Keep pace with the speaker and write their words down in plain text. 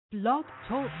Blog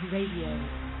Talk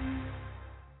Radio.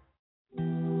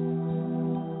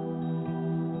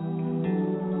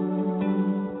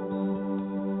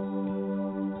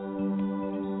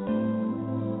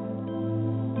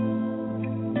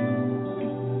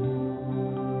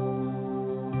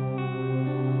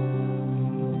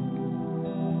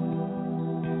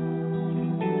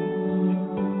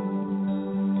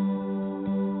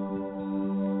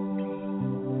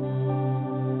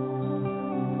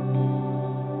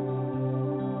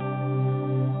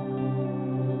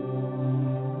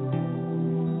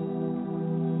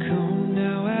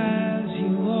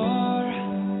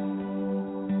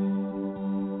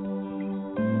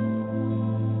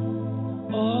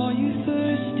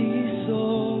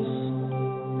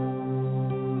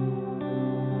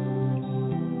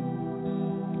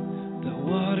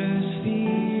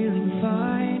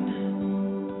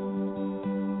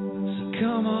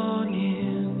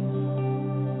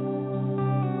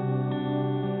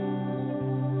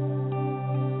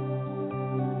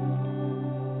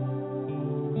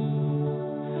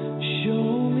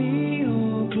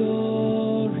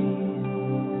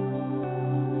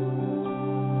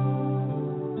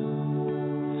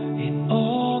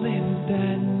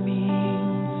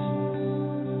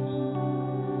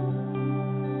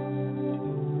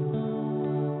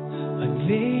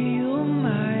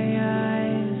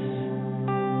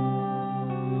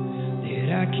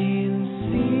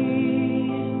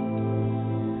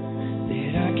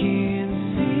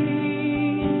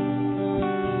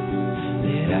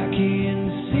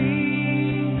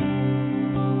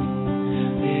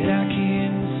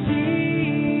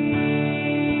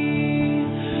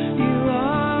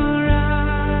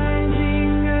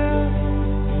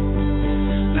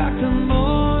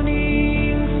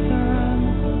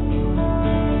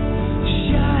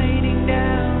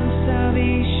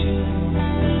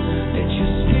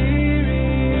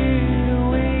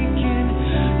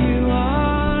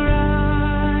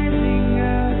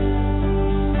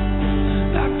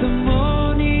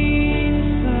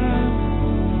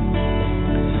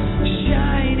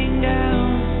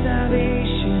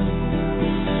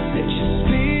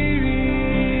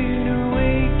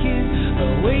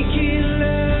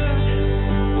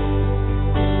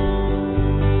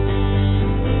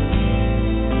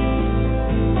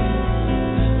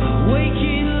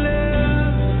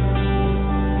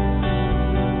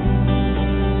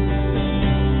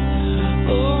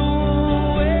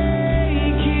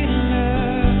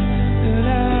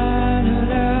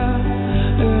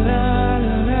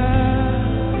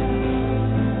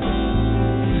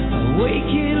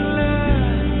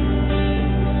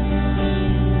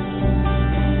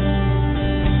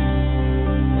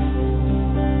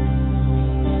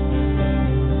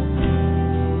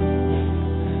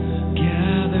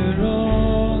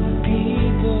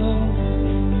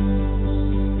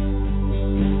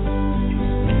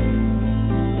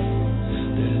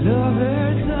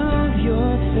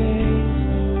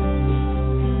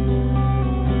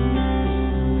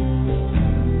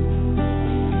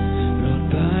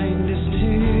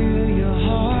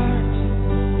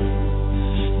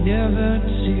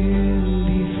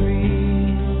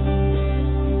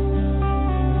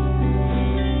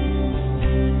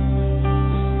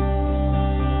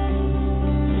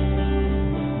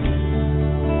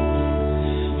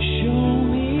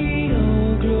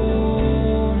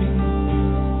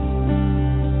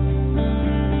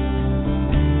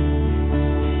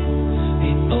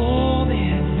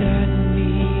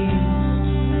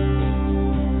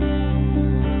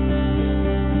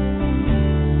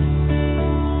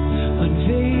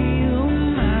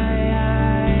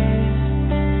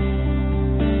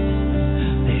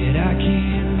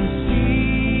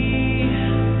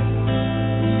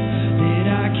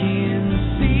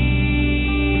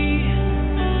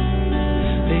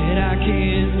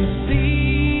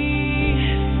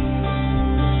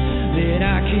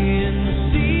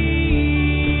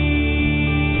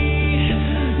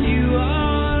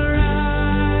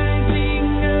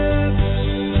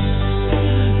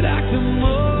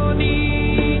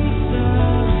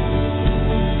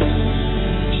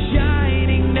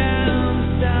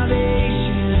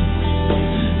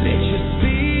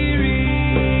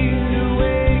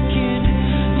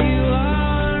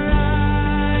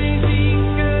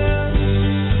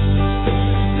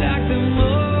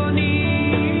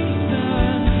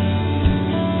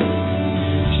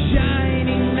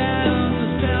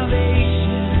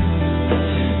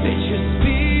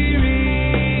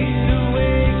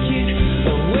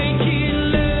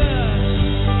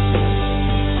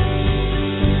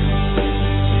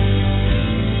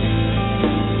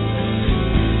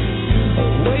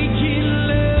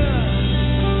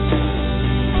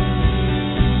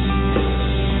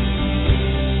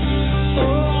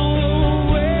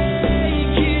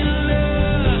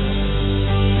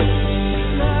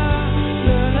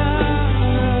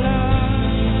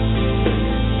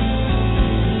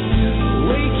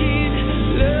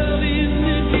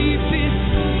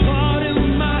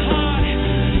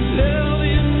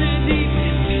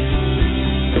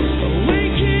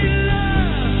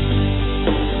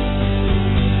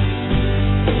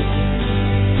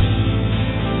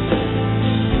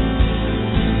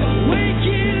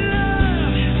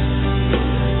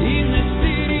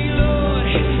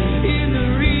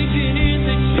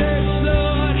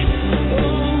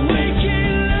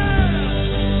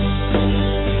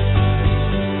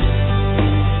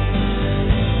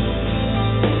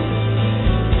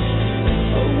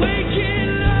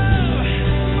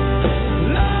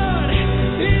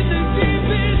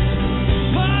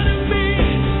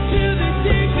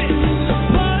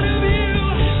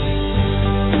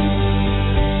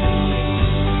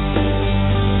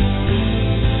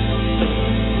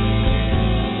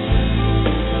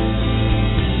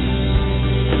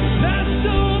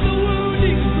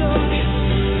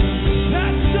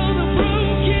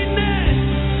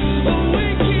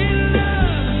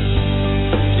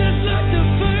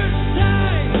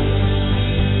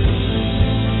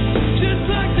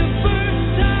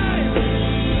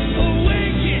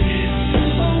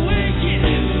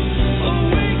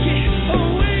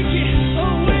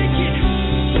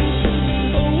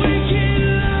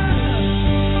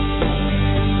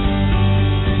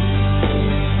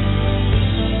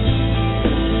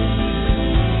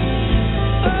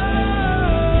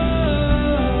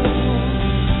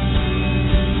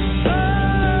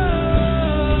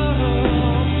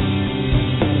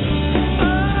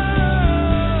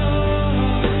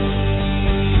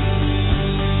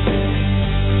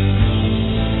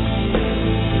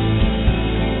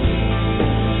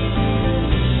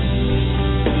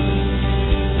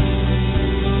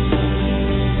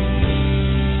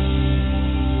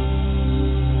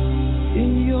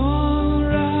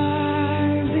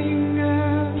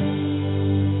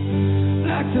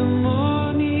 the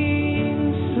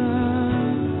morning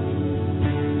sun,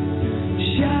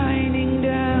 shining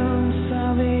down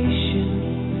salvation.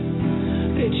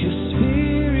 Let your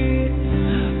spirit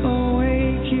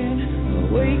awaken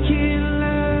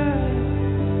love.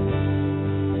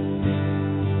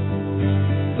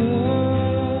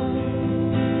 Oh,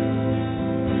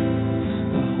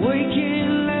 awaken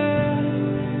love.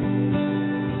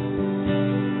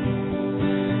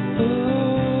 Oh.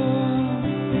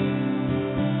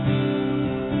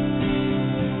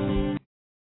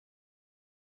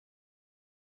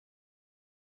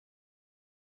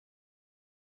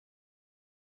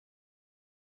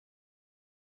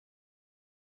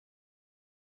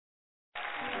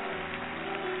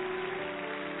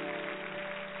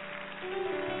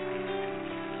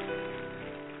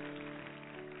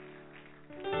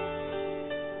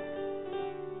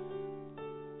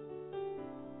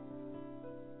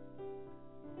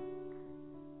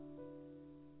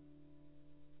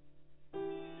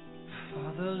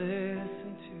 Father,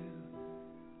 listen to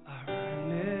our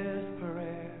earnest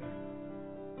prayer.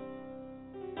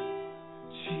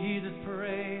 Jesus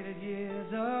prayed it years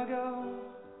ago.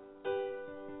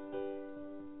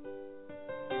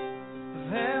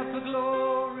 That the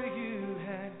glory you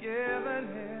had given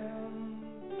him,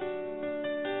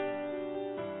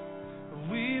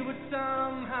 we would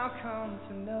somehow come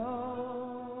to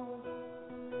know.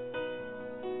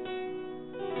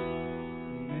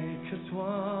 Make us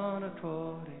one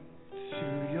according to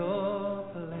your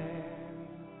plan.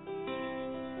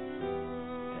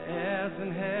 As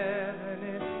in heaven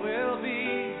it will be,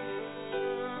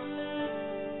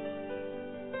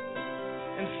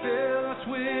 and fill us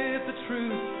with the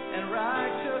truth and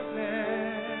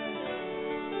righteousness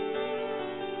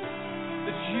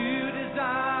that you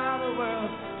desire the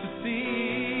world to see.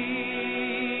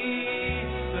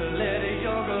 Let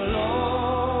your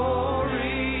glory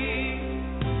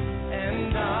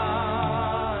and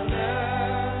honor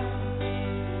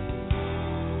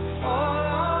fall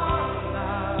on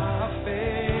our faith.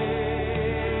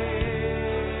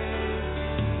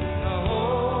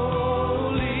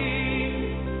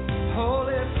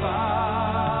 Holy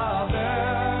Father,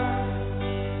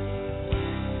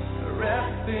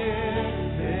 rest in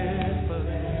this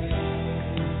place.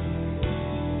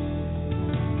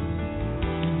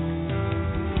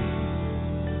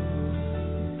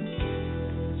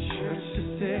 Church is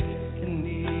sick in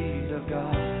need of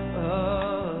God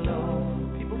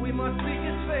alone. People, we must seek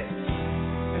His face,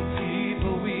 and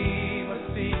people, we must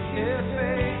seek His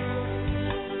face.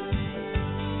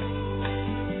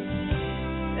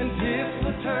 And if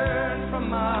we turn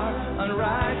from our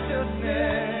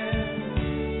unrighteousness,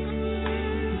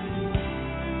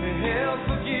 He'll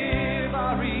forgive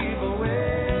our evil ways.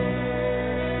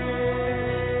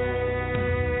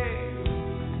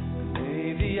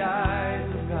 May the eyes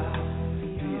of God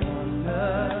be on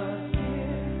us,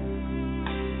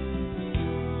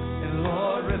 and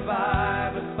Lord,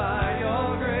 revive us by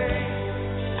your grace.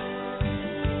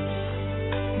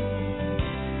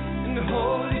 And the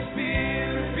Holy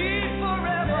Spirit be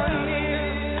forever near.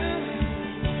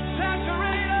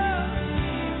 Saturate us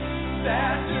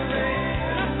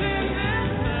in this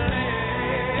place.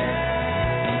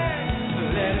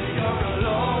 Let your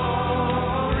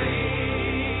glory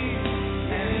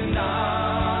and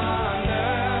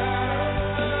honor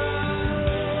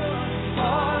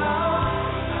fall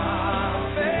on our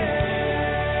faith.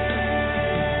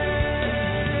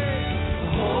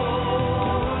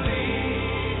 Holy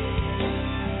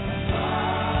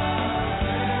Father,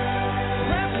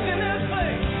 rest in this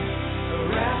place.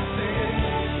 Rest in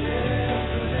this place.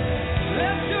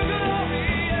 Let your glory,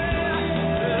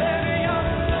 let your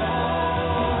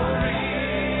glory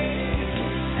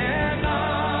and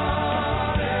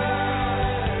honor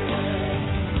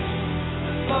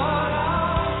fall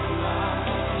on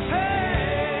our faith.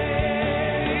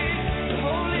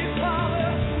 Holy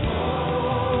Father,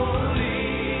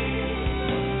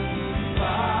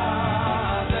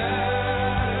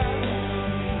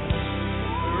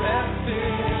 rest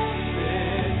in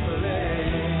this place.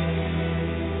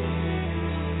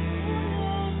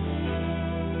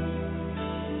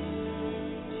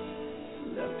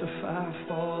 Let the fire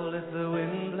fall, let the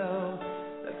wind blow,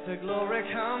 let the glory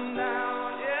come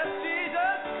down. Yes,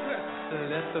 Jesus.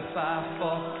 Let the fire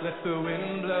fall, let the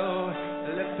wind blow,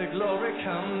 let the glory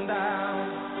come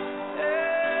down.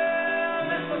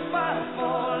 Yeah, let the fire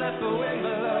fall, let the wind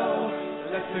blow,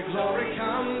 let the glory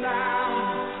come down.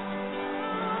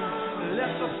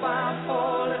 Let the fire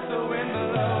fall, let the wind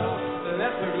blow,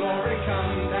 let the glory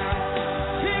come down.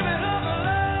 Spirit of the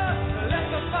Lord, let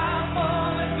the fire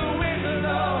fall, let the wind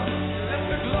blow, let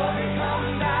the glory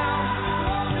come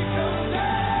down.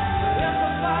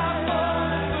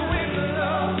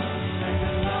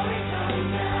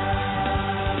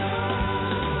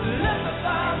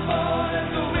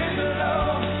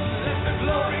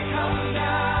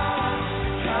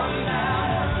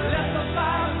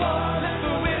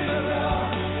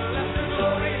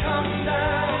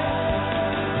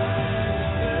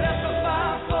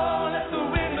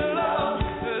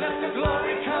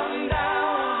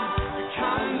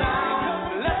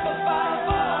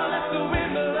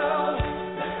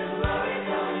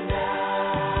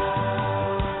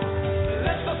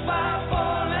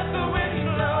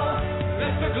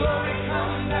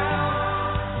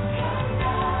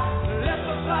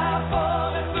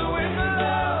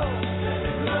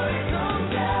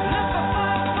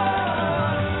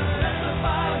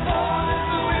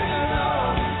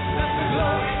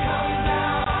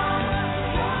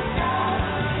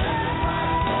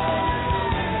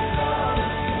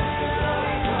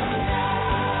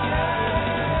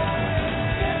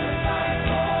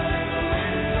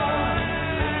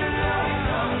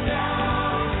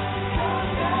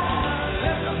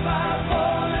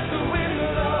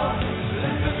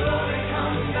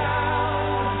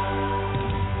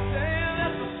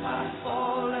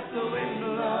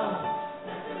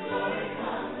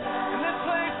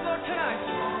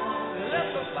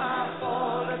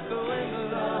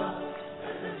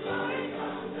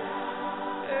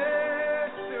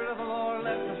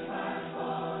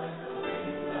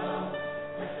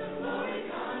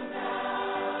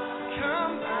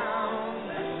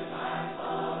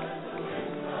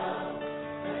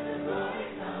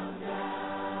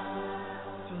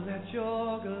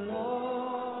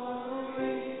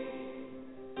 glory.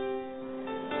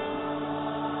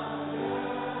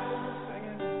 Sing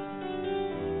it.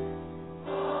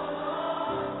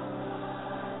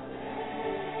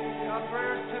 Hear our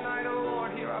prayers tonight, oh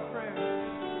Lord, hear our prayers.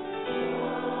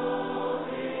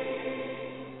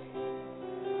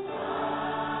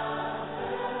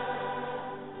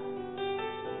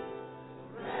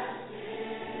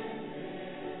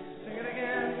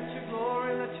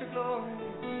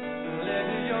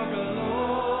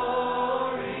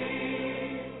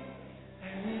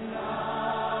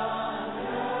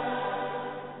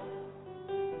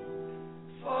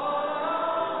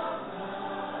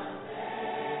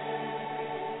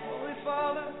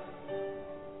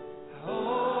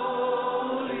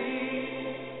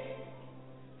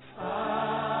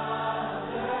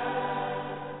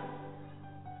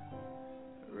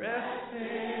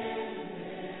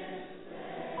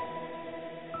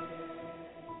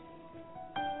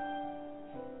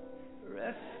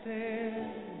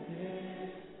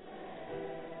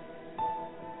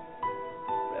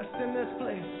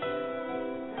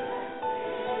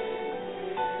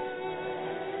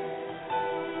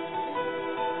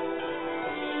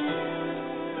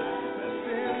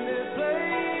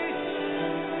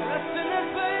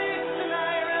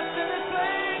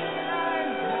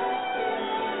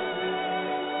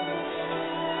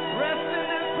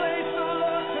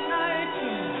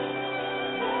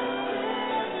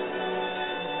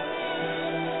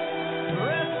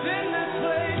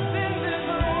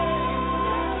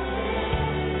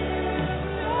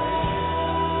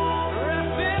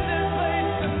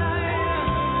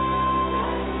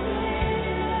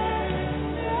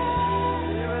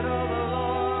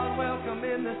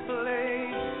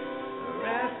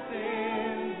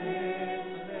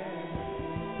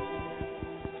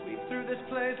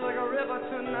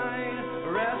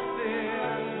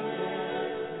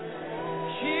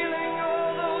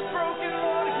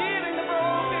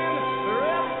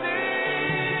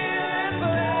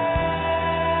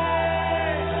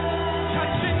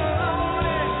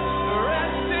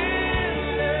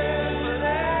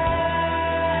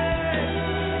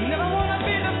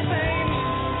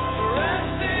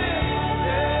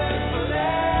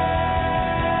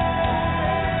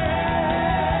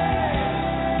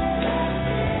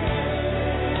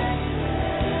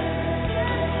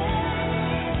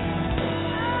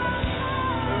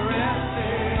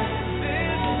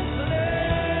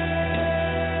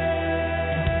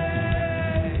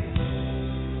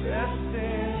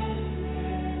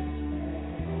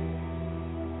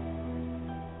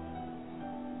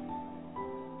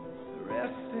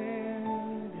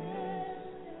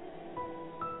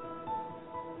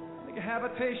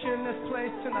 Habitation in this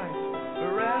place tonight.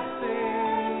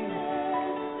 Resting.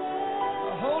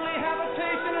 A holy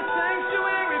habitation, a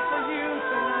sanctuary for you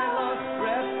tonight, Lord.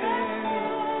 Resting.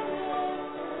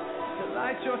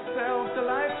 Delight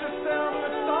yourself in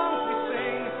the songs we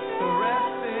sing.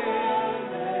 Resting.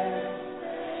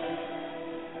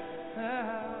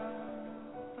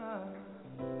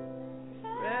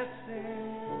 Resting.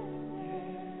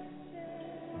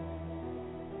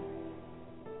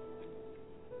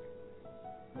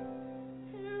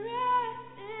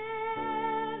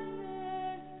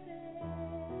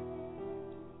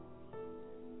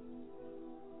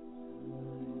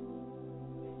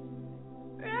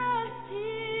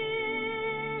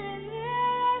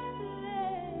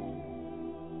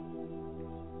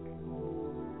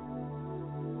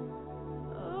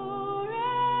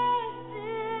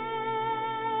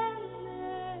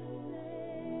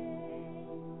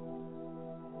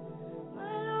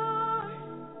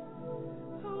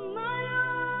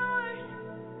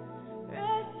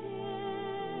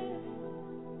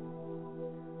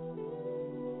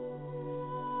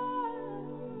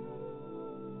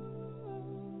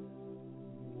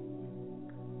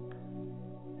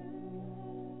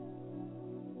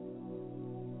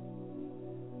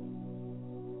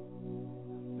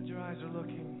 Are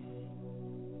looking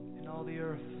in all the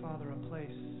earth, Father, a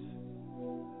place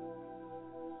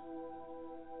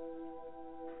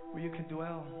where you can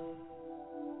dwell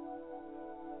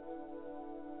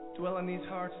in these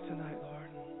hearts tonight, Lord.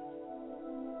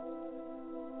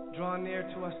 Draw near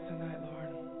to us tonight,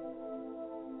 Lord.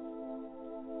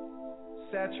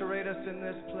 Saturate us in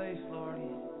this place, Lord.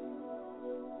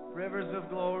 Rivers of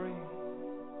glory,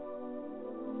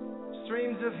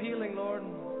 streams of healing, Lord.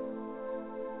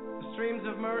 Streams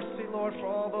of mercy, Lord, for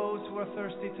all those who are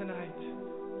thirsty tonight.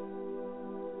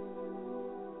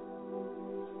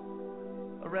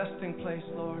 A resting place,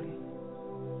 Lord.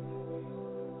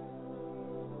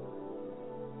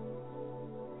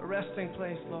 A resting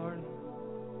place, Lord.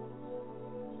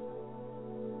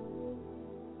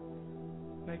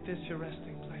 Make this your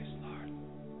resting place, Lord.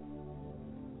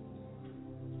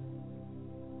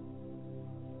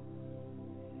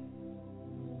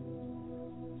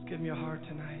 Just give me your heart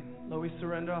tonight. Lord, we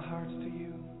surrender our hearts to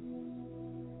you.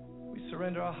 We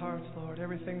surrender our hearts, Lord.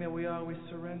 Everything that we are, we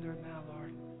surrender it now,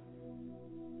 Lord.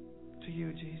 To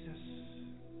you, Jesus.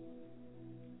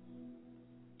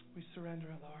 We surrender,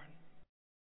 Lord.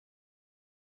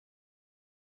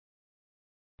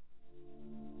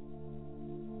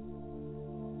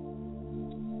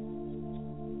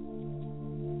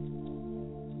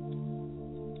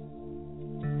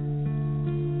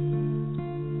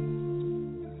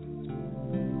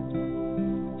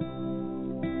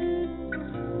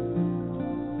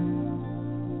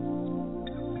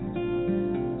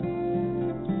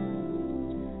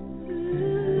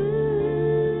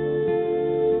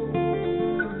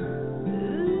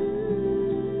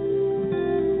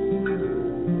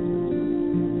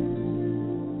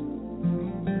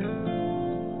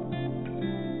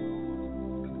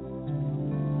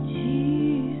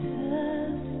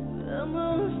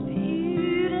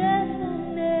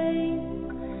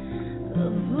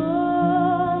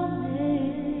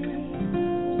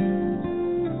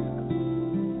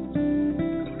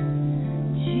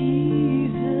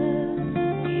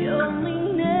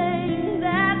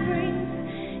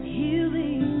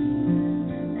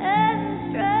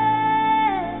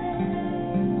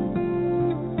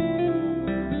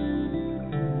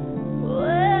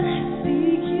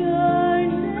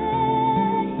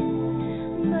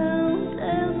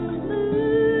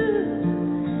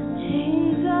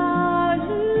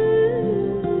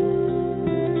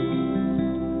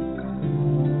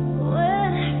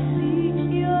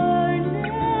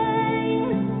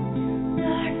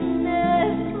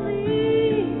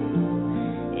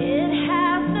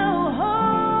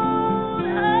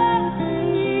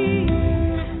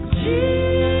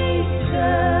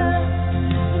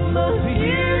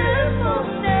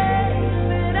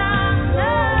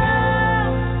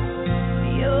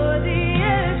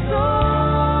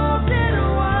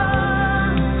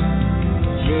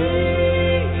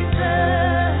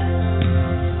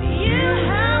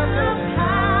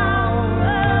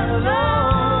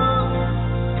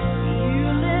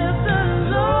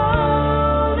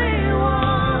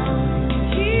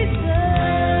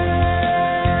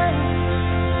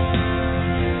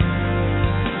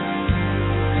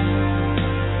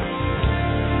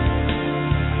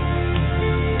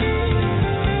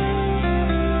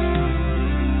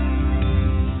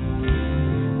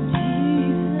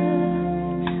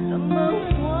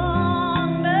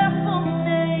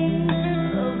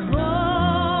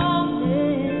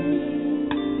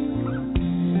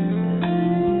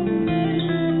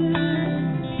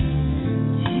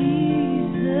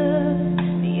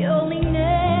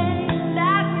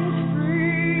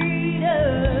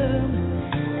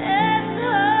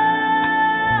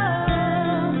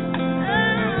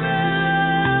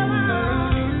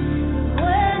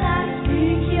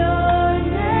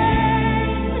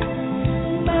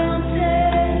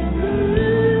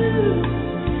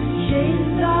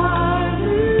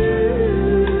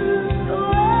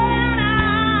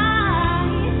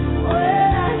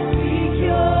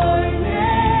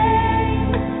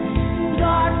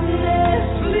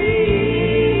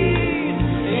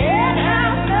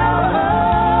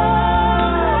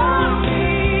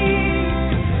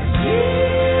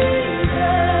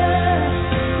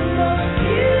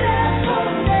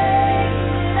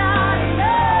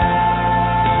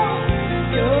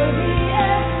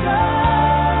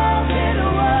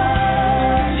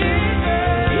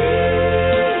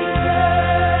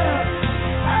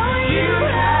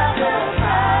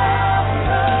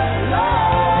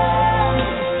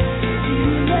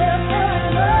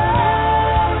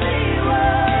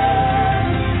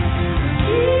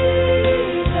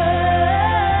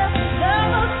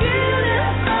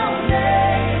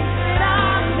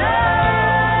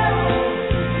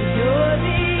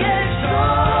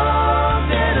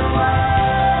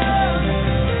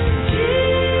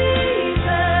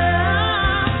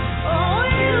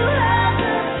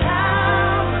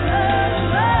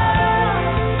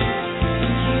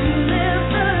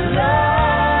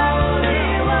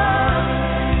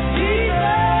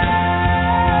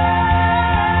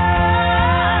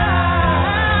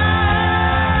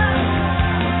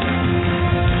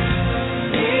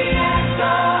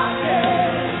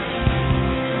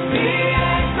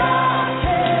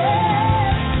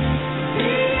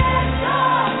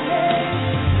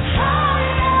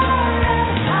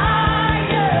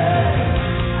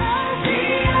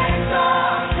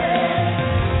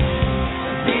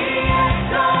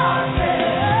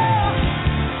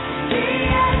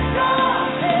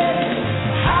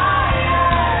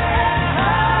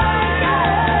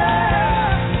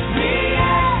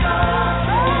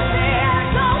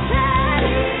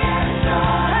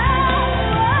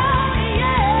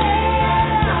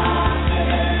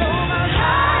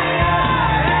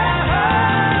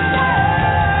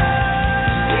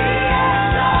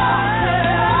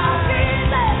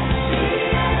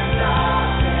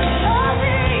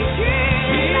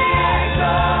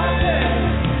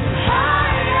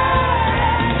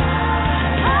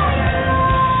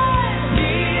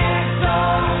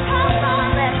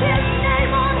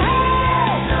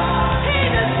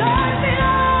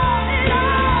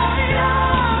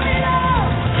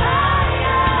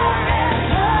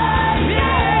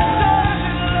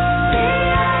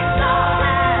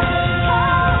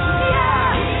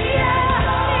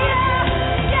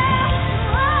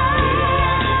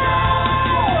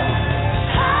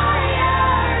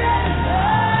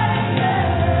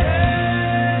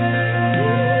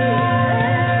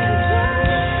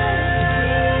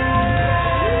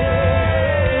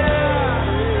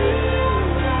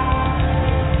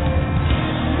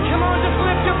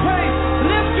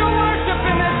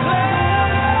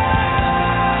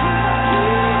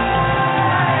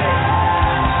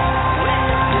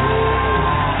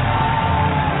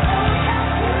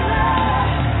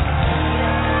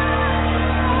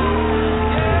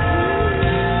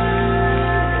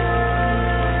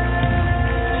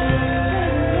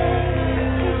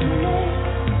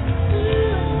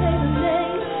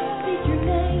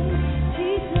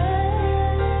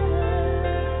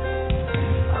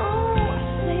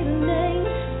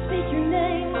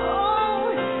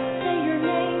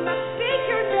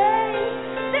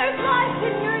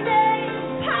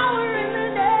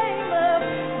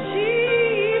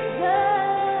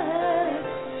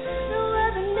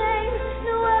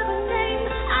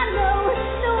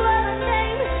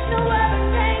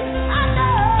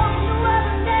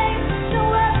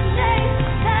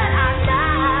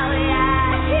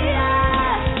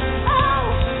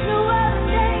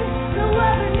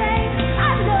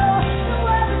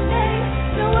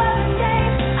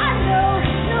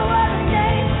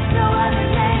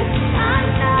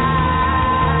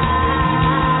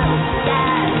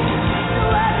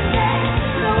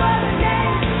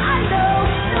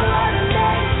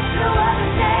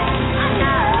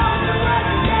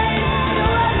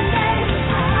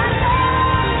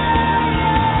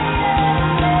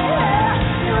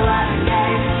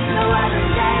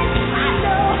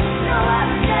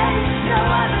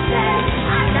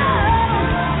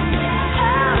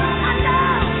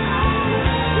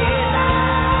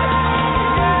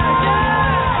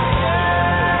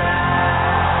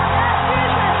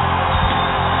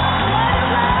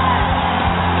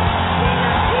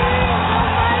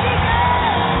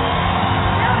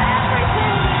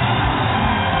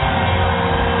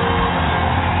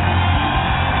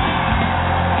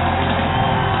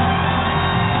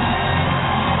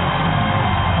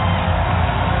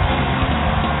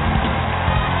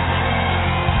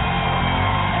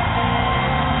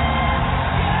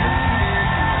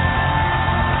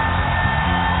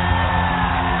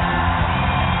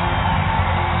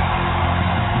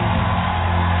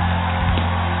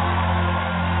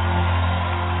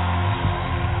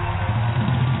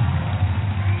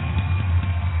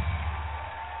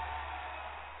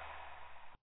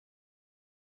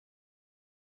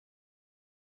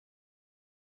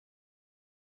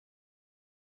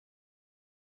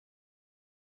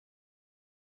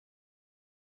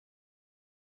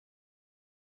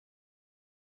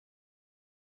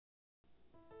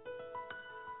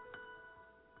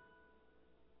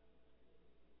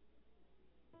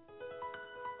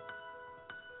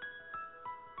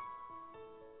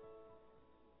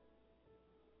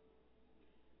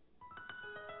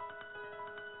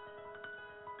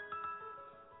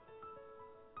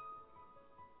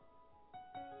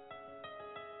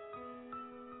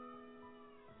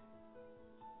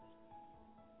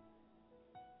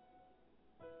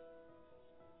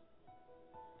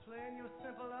 playing you a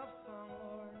simple love song,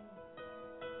 Lord.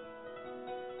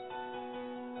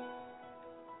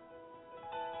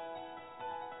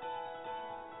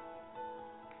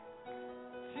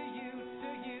 To you,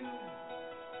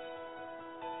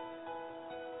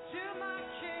 to my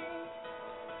King,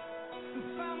 who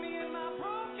found me in my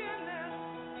brokenness.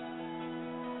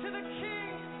 To the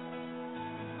King,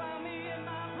 who found me in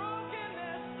my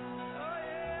brokenness. Oh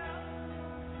yeah.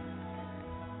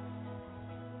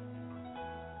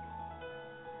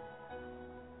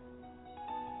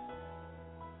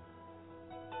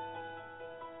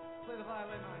 Play the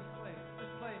violin, mine. Play.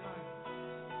 Just play mine.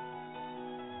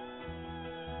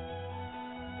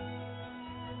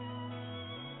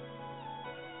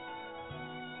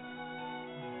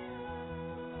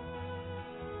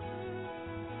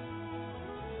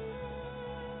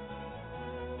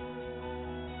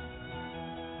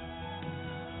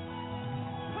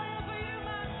 Playing for you,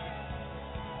 my King.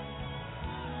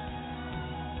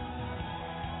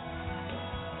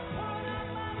 Pouring out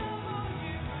my love on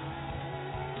you.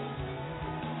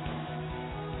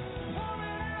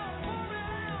 Pouring out my love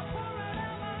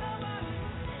on you.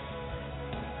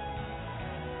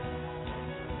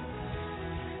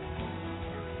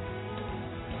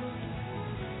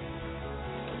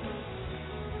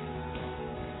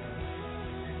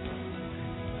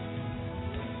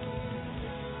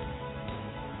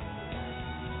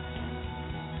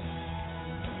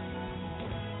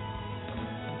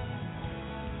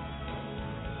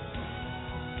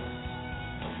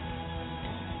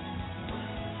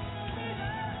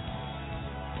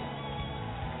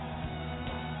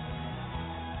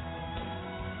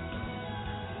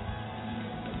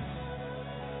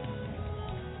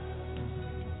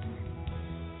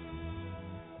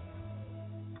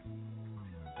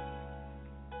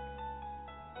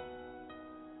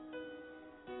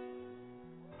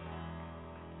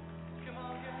 Come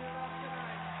on, give me love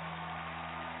tonight.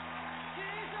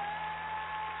 Jesus!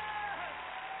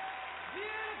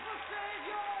 Beautiful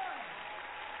Savior!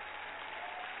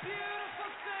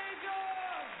 Beautiful Savior!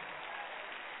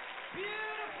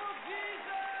 Beautiful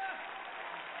Jesus!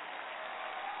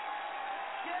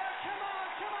 Yeah, come on,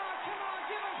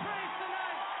 give him praise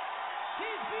tonight.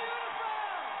 He's beautiful!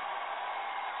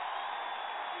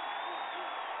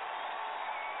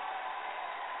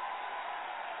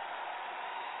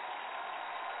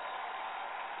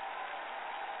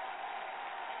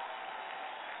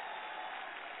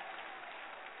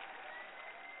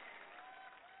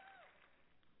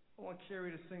 I want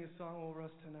Carrie to sing a song over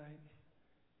us tonight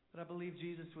that I believe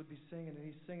Jesus would be singing, and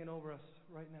he's singing over us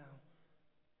right now.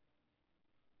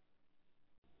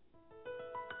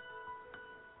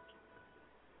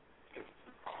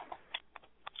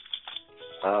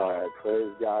 All right,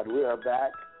 praise God. We are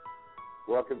back.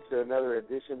 Welcome to another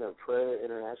edition of Prayer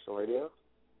International Radio.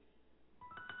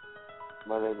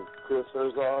 My name is Chris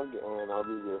Herzog, and I'll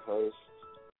be your host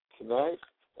tonight.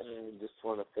 And just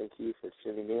want to thank you for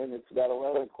tuning in. It's about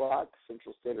 11 o'clock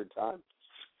Central Standard Time.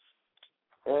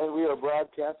 And we are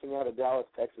broadcasting out of Dallas,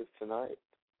 Texas tonight.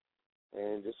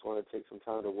 And just want to take some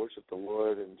time to worship the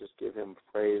Lord and just give him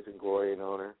praise and glory and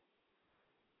honor.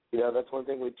 You know, that's one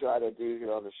thing we try to do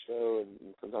here on the show,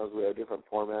 and sometimes we have different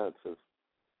formats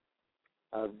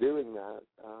of doing that.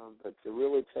 But to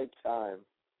really take time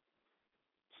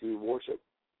to worship,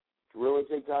 to really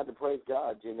take time to praise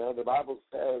God. You know, the Bible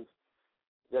says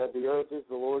that the earth is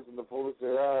the Lord's and the fullness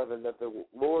thereof, and that the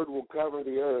Lord will cover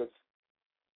the earth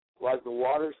like the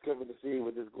waters cover the sea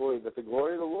with his glory, that the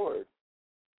glory of the Lord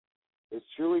is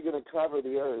truly going to cover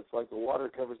the earth like the water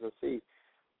covers the sea.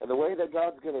 And the way that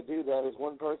God's going to do that is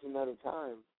one person at a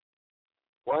time,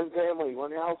 one family,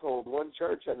 one household, one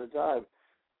church at a time.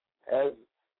 As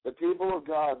the people of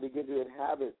God begin to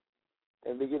inhabit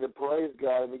and begin to praise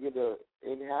God and begin to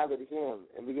inhabit him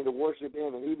and begin to worship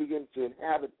him, and he begins to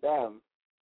inhabit them.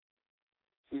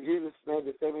 See, Jesus made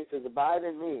the same. He says, abide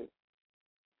in me,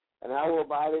 and I will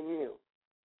abide in you.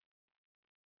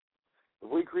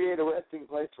 If we create a resting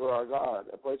place for our God,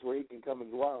 a place where he can come and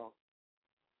dwell,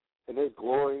 in his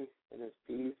glory, in his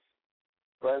peace,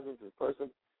 presence, his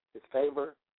person, his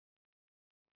favor,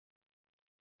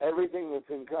 everything that's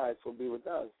in Christ will be with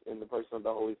us in the person of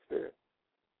the Holy Spirit.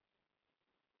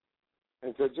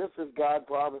 And so just as God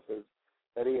promises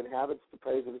that he inhabits the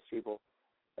praise of his people,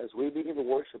 as we begin to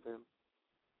worship him,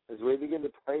 as we begin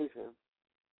to praise him,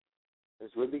 as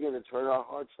we begin to turn our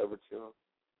hearts over to him,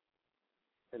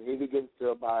 and he begins to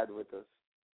abide with us,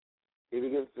 he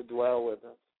begins to dwell with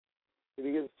us, he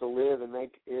begins to live and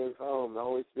make his home, the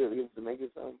Holy Spirit begins to make his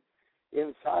home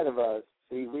inside of us.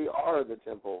 See, we are the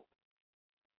temple.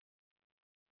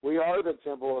 We are the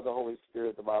temple of the Holy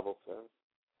Spirit, the Bible says.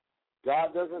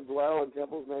 God doesn't dwell in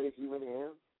temples made of human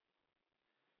hands.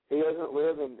 He doesn't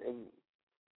live in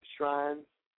shrines.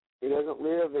 He doesn't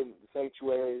live in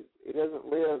sanctuaries. He doesn't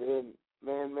live in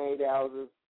man-made houses.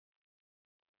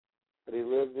 But he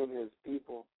lives in his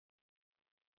people.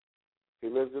 He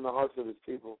lives in the hearts of his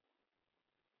people.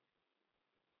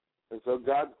 And so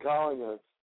God's calling us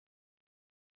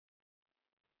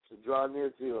to draw near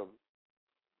to him.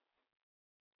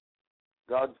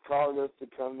 God's calling us to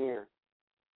come near.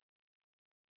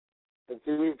 And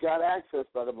see, we've got access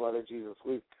by the blood of Jesus.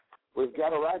 We've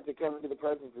got a right to come into the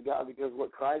presence of God because of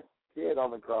what Christ did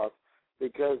on the cross,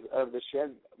 because of the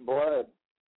shed blood,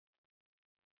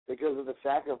 because of the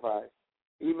sacrifice.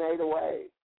 He made a way.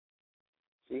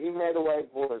 See, he made a way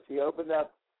for us. He opened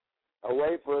up a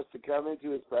way for us to come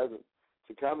into his presence,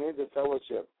 to come into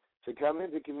fellowship, to come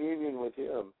into communion with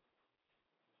him.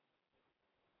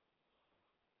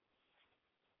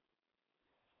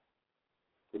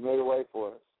 He made a way for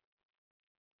us.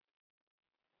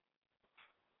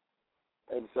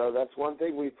 And so that's one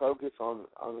thing we focus on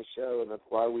the show, and that's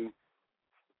why we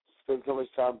spend so much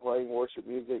time playing worship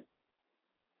music,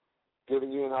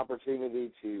 giving you an opportunity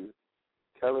to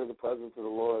come into the presence of the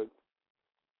Lord,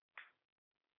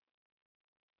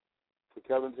 to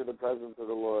come into the presence of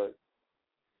the Lord.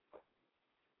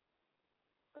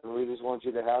 And we just want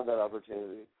you to have that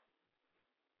opportunity.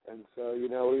 And so, you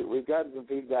know, we've gotten some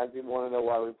feedback. People want to know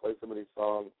why we play some of these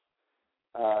songs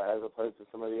as opposed to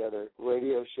some of the other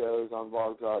radio shows on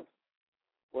Blog Talk.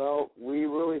 Well, we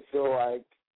really feel like,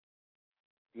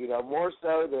 you know, more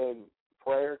so than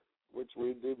prayer, which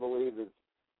we do believe is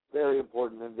very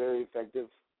important and very effective,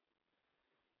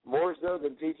 more so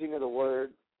than teaching of the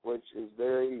Word, which is a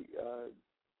very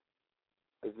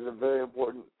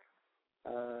important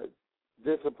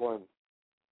discipline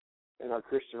in our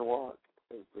Christian walk,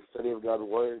 is the study of God's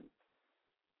Word.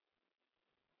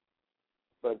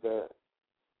 But the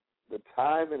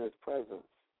time in his presence,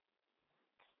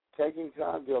 taking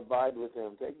time to abide with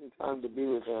him, taking time to be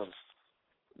with him,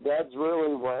 that's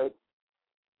really what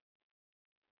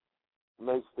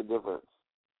makes the difference.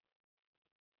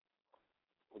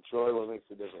 It's really what makes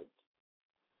the difference.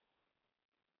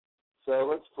 So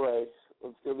let's pray.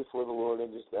 Let's go before the Lord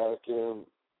and just ask him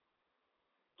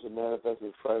to manifest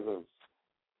his presence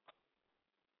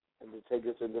and to take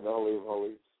us into the Holy of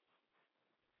Holies.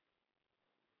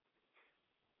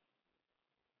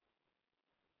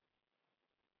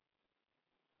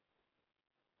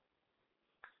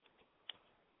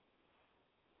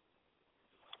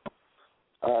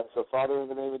 So, Father, in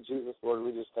the name of Jesus, Lord,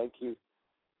 we just thank you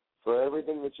for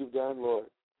everything that you've done, Lord.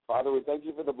 Father, we thank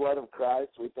you for the blood of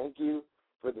Christ. We thank you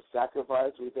for the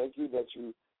sacrifice. We thank you that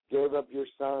you gave up your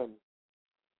Son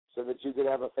so that you could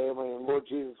have a family. And, Lord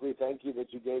Jesus, we thank you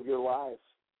that you gave your life,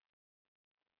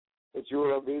 that you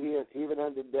were obedient even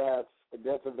unto death, the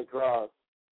death of the cross.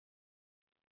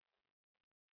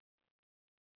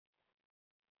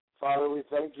 Father, we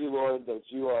thank you, Lord, that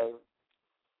you are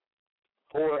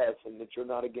for us and that you're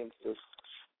not against us,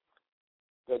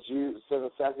 that you sent a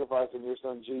sacrifice in your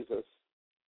Son Jesus,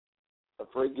 a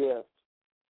free gift.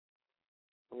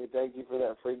 And we thank you for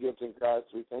that free gift in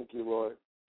Christ. We thank you, Lord,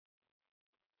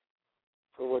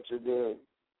 for what you're doing.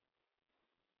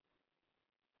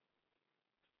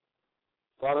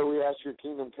 Father, we ask your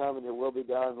kingdom come and your will be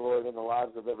done, Lord, in the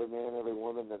lives of every man, every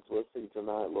woman that's listening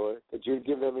tonight, Lord, that you'd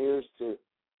give them ears to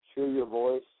hear your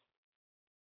voice,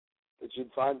 that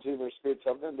you'd fine-tune their spirits,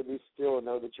 help them to be still and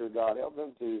know that you're God. Help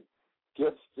them to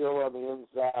get still on the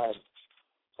inside.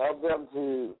 Help them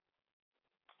to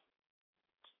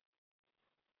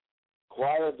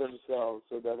quiet themselves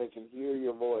so that they can hear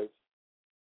your voice,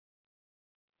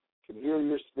 can hear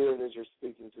your spirit as you're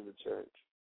speaking to the church.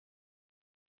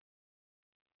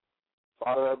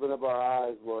 Father, open up our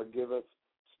eyes, Lord. Give us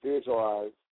spiritual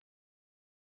eyes.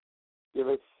 Give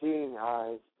us seeing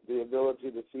eyes, the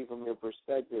ability to see from your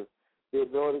perspective, the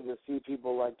ability to see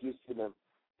people like you see them,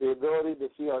 the ability to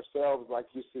see ourselves like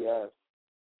you see us.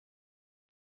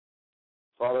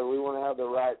 Father, we want to have the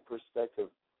right perspective.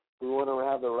 We want to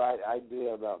have the right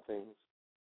idea about things.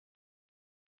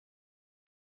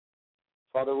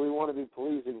 Father, we want to be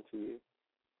pleasing to you.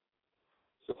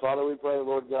 So, Father, we pray,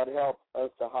 Lord God, help us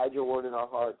to hide your word in our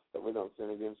hearts that we don't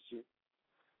sin against you.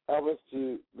 Help us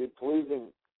to be pleasing,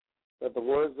 that the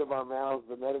words of our mouths,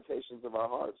 the meditations of our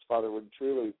hearts, Father, would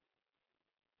truly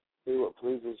be what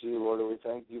pleases you, Lord. And we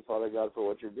thank you, Father God, for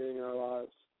what you're doing in our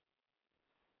lives.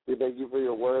 We thank you for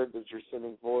your word that you're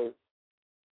sending forth.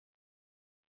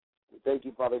 We thank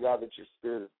you, Father God, that your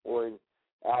spirit is pouring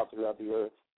out throughout the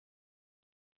earth.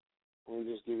 And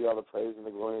we just give you all the praise and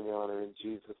the glory and the honor in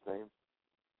Jesus' name.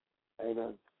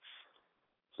 Amen.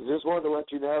 So just wanted to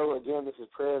let you know, again, this is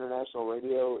Prayer International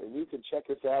Radio, and you can check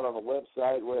us out on the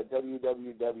website. We're at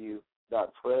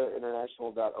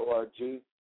www.prayerinternational.org.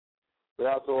 We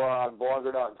also are on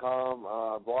blogger.com,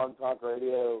 Blog Talk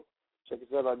Radio. Check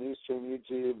us out on Ustream,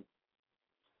 YouTube.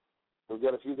 We've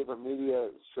got a few different media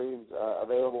streams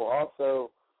available.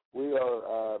 Also, we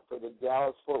are, for the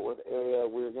Dallas-Fort Worth area,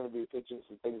 we're going to be pitching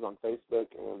some things on Facebook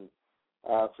and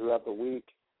throughout the week.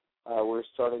 We're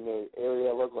starting a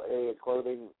local area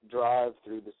clothing drive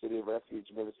through the City of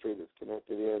Refuge Ministry that's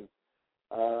connected in.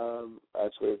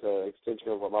 Actually, it's an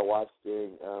extension of what my wife's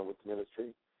doing with the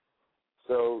ministry.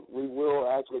 So we will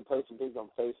actually post some things on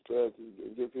Facebook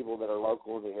and give people that are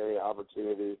local in the area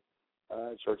opportunity,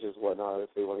 churches, whatnot,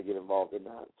 if they want to get involved in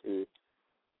that too.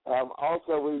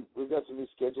 Also, we've got some new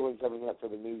scheduling coming up for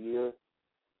the new year.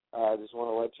 I just want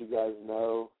to let you guys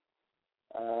know.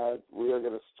 We are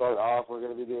going to start off. We're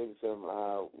going to be doing some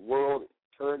world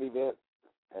current event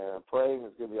praying.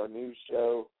 It's going to be our news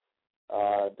show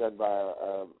done by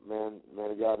a man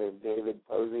of God named David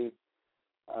Posey.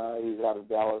 He's out of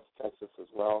Dallas, Texas as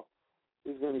well.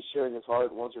 He's going to be sharing his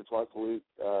heart once or twice a week,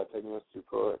 taking us through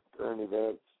current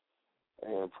events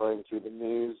and praying through the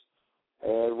news.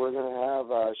 And we're going to have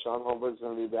Sean Holmberg's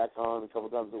going to be back on a couple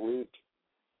times a week,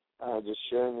 just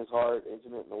sharing his heart,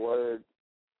 intimate in the Word.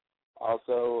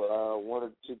 Also, 1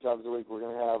 or 2 times a week, we're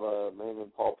going to have a man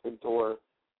named Paul Pintor,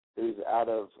 who's out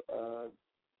of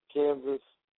Kansas,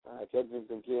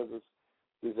 Kensington, Kansas.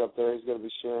 He's up there. He's going to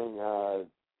be sharing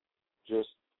just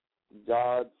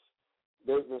God's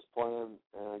business plan,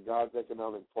 God's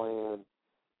economic plan,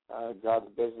 God's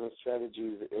business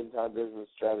strategies, end-time business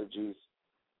strategies,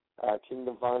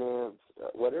 kingdom finance,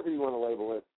 whatever you want to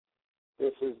label it.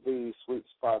 This is the sweet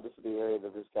spot. This is the area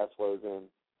that this guy flows in.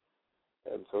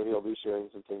 And so he'll be sharing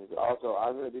some things. Also,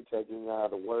 I'm going to be taking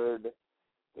the Word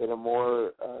in a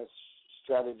more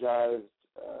strategized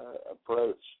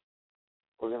approach.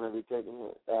 We're going to be taking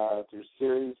it through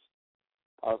series.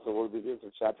 Also, we'll be doing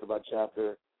some chapter by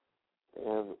chapter,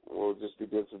 and we'll just be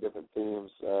doing some different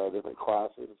themes, different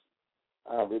classes,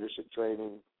 leadership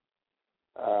training,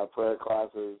 prayer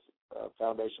classes,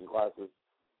 foundation classes,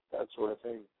 that sort of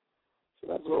thing. So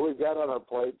that's what we've got on our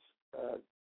plates.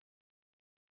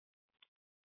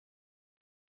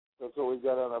 That's what we've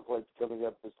got on our plates coming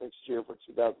up this next year for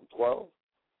 2012.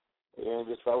 And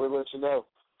just thought we'd let you know.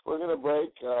 We're going to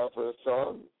break for a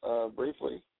song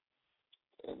briefly,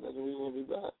 and then we will be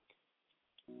back.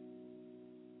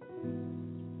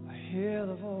 I hear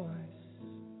the voice.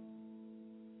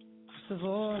 It's the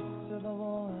voice of the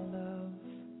one I love.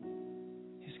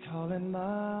 He's calling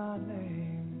my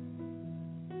name.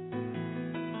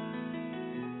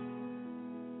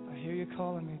 I hear you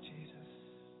calling me, Jesus.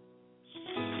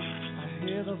 I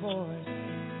hear the voice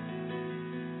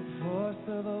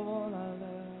of the one I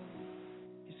love.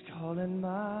 He's calling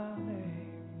my name.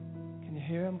 Can you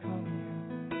hear him calling you?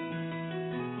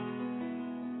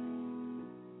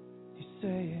 He's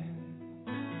saying,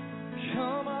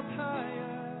 come up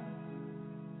higher.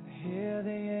 I hear the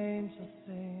angels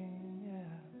sing,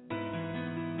 yeah.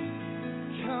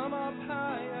 Come up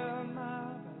higher,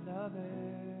 my beloved.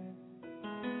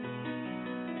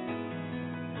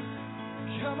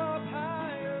 Come up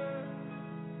higher,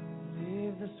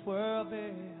 leave this world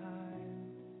behind.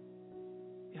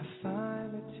 You'll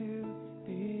find it to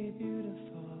be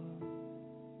beautiful.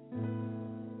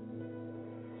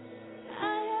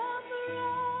 I am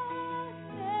running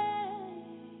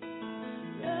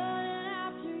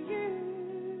after you.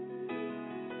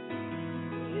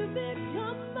 You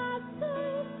become my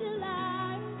soul's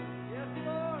delight. Yes,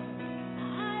 Lord. I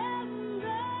am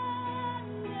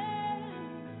running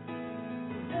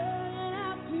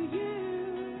after you.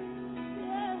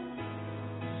 Yeah.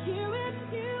 You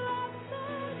with you I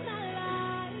spend my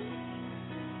life.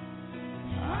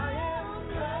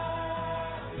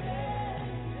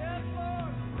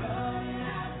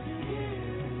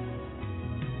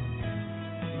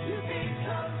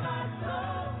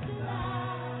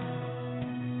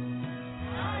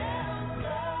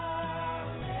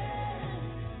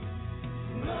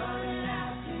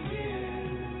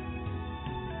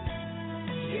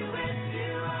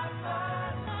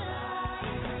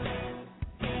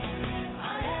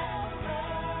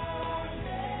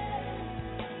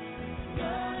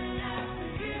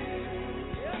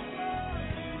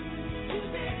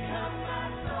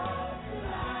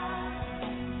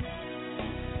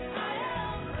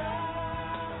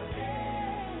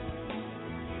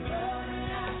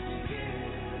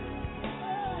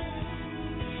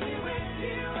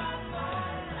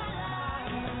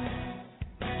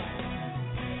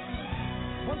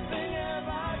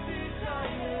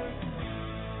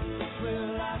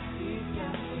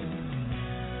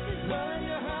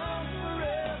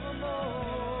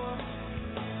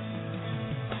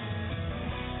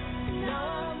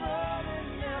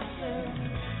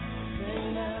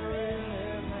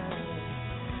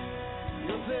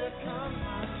 become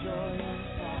my joy and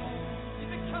song. You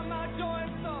become my joy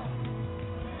and song.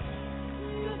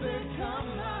 You become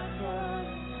my joy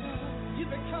and song. You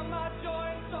become my joy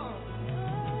and song.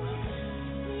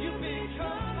 You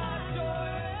become my joy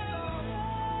and song.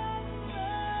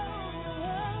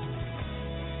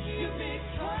 You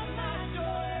become my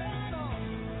joy and song.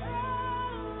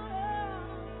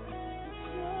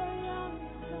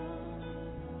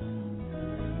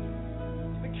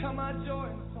 Become my joy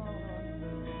and song.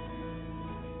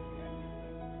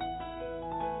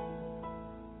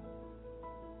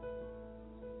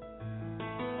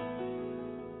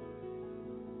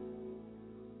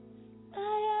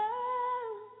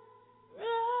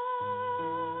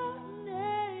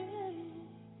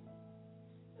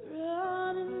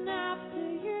 Running after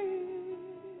you.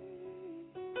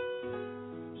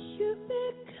 You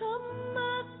become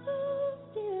my soul's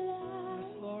delight.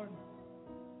 Yes, Lord.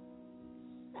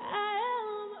 I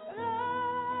am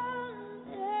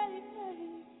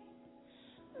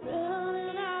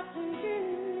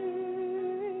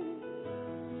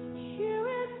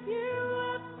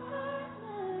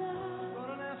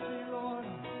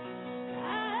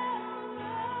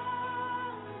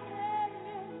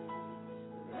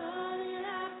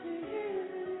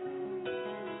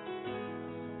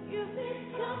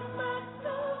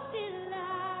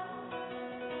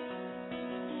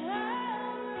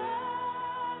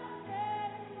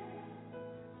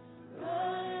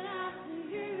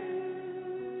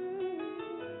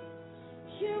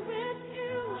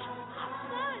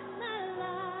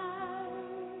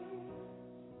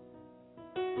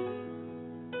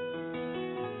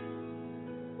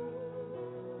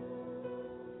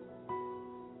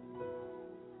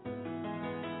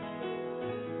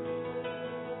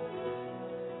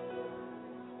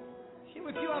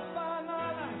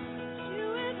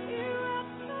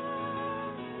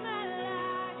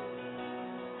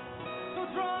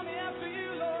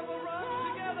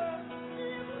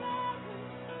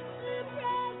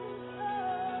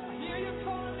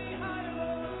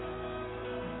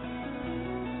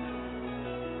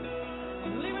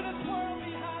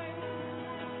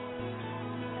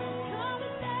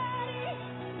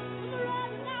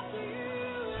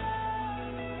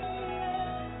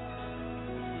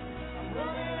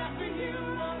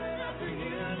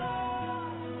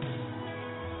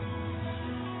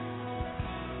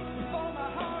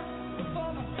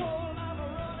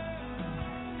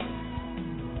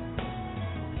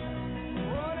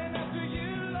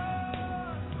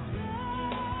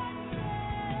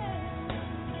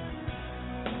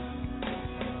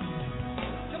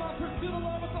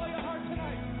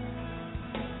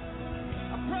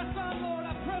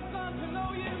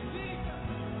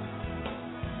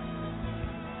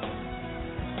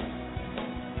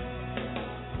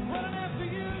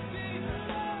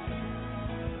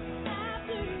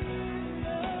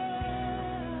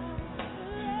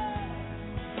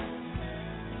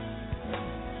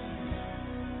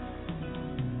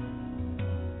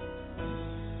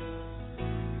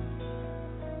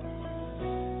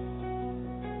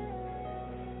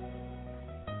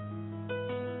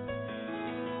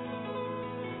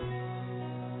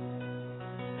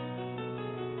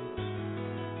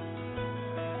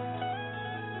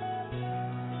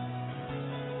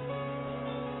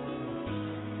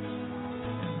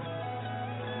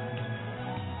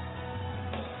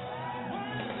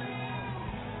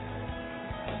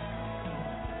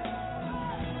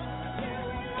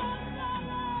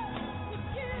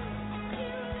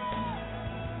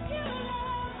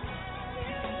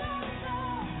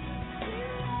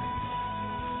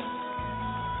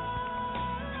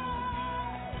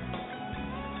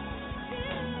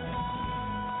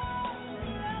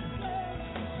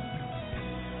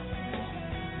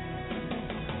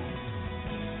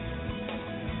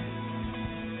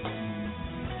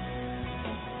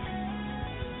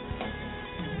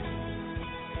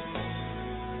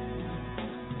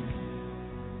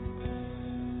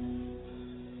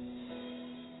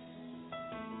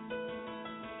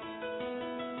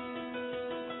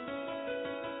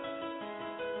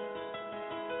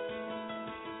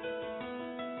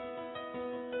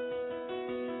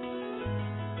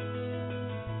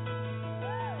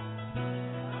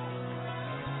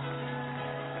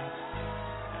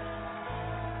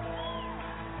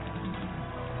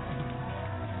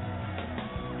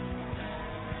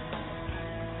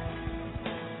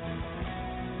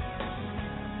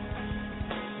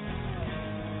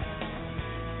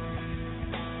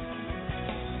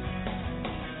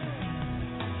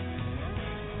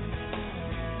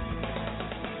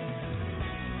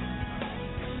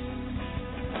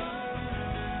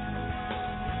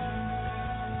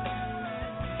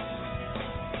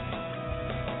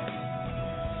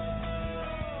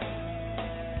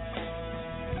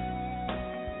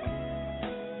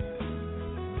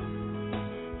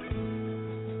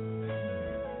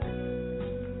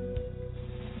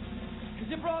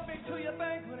brought me to your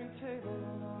banqueting table,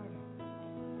 oh Lord.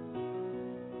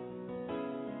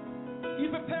 You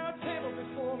prepare a table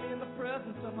before me in the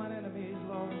presence of mine enemies,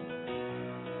 Lord.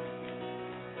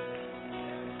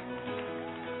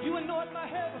 You anoint my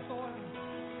head with oil.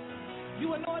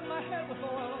 You anoint my head with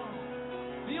oil, Lord.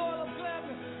 The oil of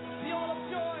gladness, the oil of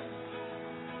joy.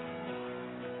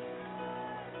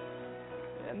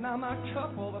 And now my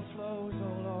cup overflows,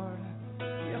 oh Lord.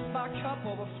 Yes, my cup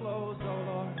overflows, oh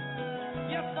Lord.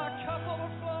 Yes, my cup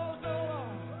overflows, oh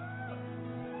Lord.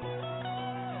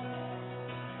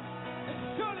 And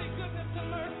surely goodness and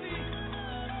mercy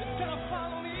is going to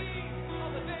follow me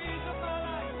all the days of my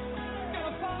life. It's going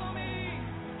to follow me.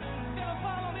 It's going to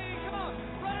follow me. Come on,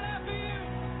 running after you.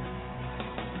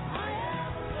 I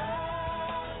am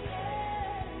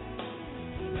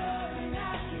running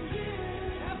after you.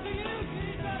 After you,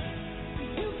 Jesus.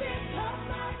 You become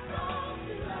my song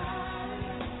to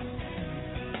life.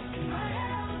 I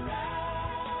am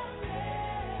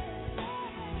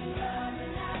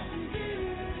running after you.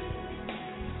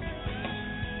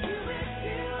 You with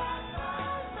you I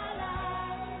find my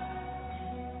life.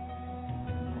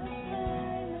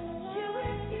 You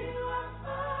with you I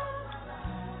find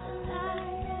my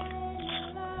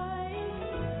life.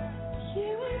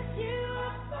 You with you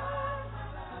I find my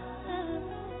life.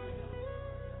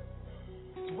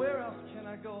 To where else can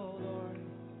I go, oh Lord?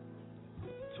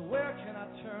 To where can I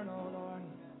turn, oh Lord?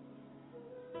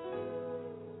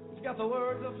 You've got the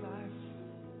words of life.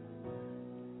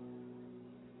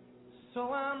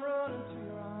 So I'm running to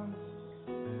your arms.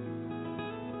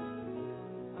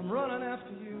 I'm running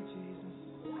after you, Jesus.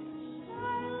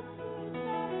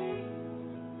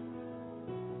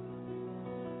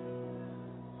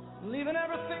 Leaving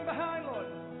everything behind, Lord.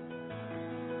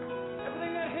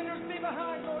 Everything that hinders me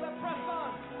behind, Lord, I press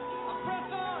on. I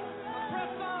press on. I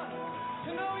press on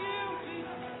to know you,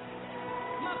 Jesus.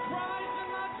 My prize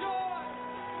and my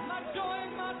joy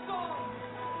and my song.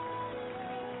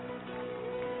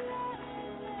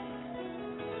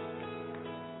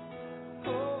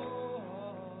 Oh,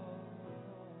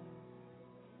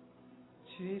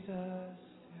 Jesus.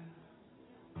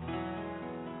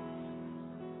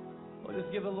 We'll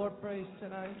just give the Lord praise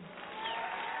tonight.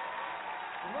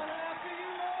 We're running after you,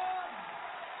 Lord.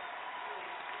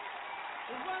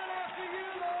 We're running after you,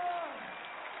 Lord.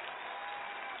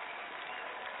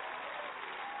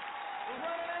 We're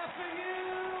running after you.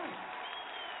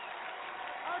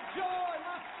 Our joy,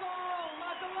 my song,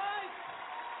 my delight,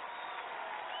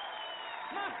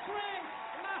 my strength,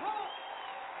 my hope,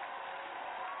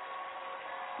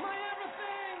 my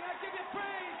everything. I give you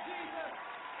praise, Jesus.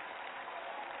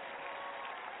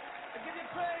 I give you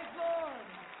praise, Lord.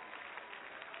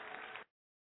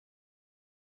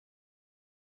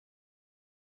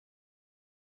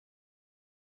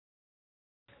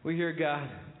 We're here, God,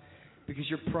 because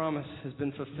your promise has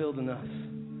been fulfilled in us.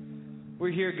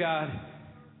 We're here, God,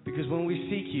 because when we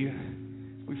seek you,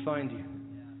 we find you.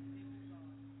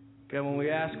 God, when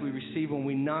we ask, we receive. When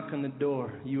we knock on the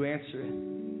door, you answer it.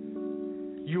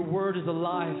 Your word is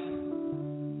alive.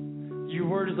 Your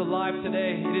word is alive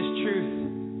today. It is truth.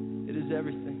 It is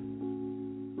everything.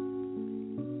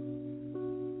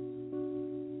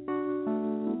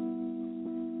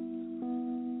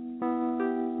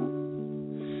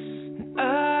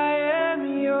 I am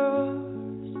yours.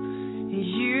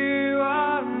 You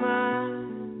are mine.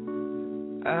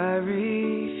 I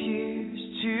refuse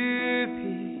to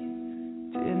be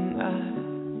denied.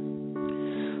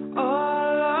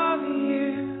 All of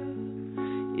you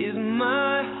is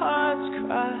my heart's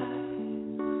cry.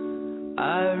 I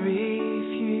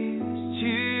refuse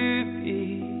to be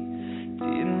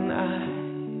denied.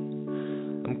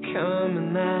 I'm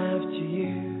coming after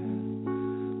you.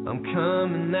 I'm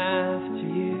coming after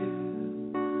you.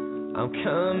 I'm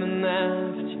coming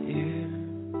after you.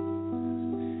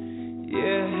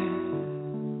 Yeah.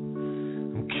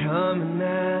 I'm coming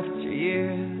after you.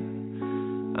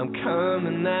 I'm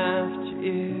coming after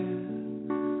you.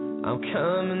 I'm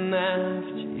coming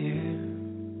after you.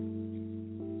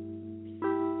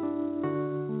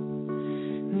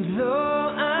 Though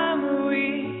I'm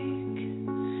weak,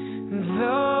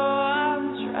 though I'm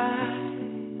dry,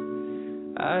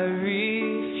 I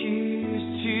refuse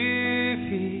to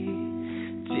be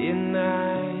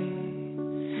denied.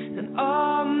 And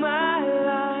all my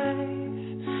life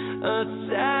a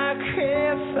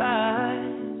sacrifice,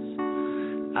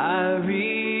 I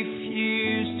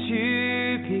refuse to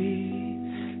be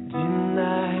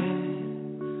denied.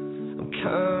 I'm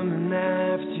coming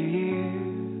after you.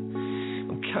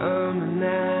 Coming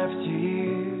after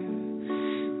you.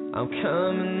 I'm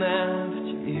coming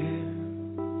after you.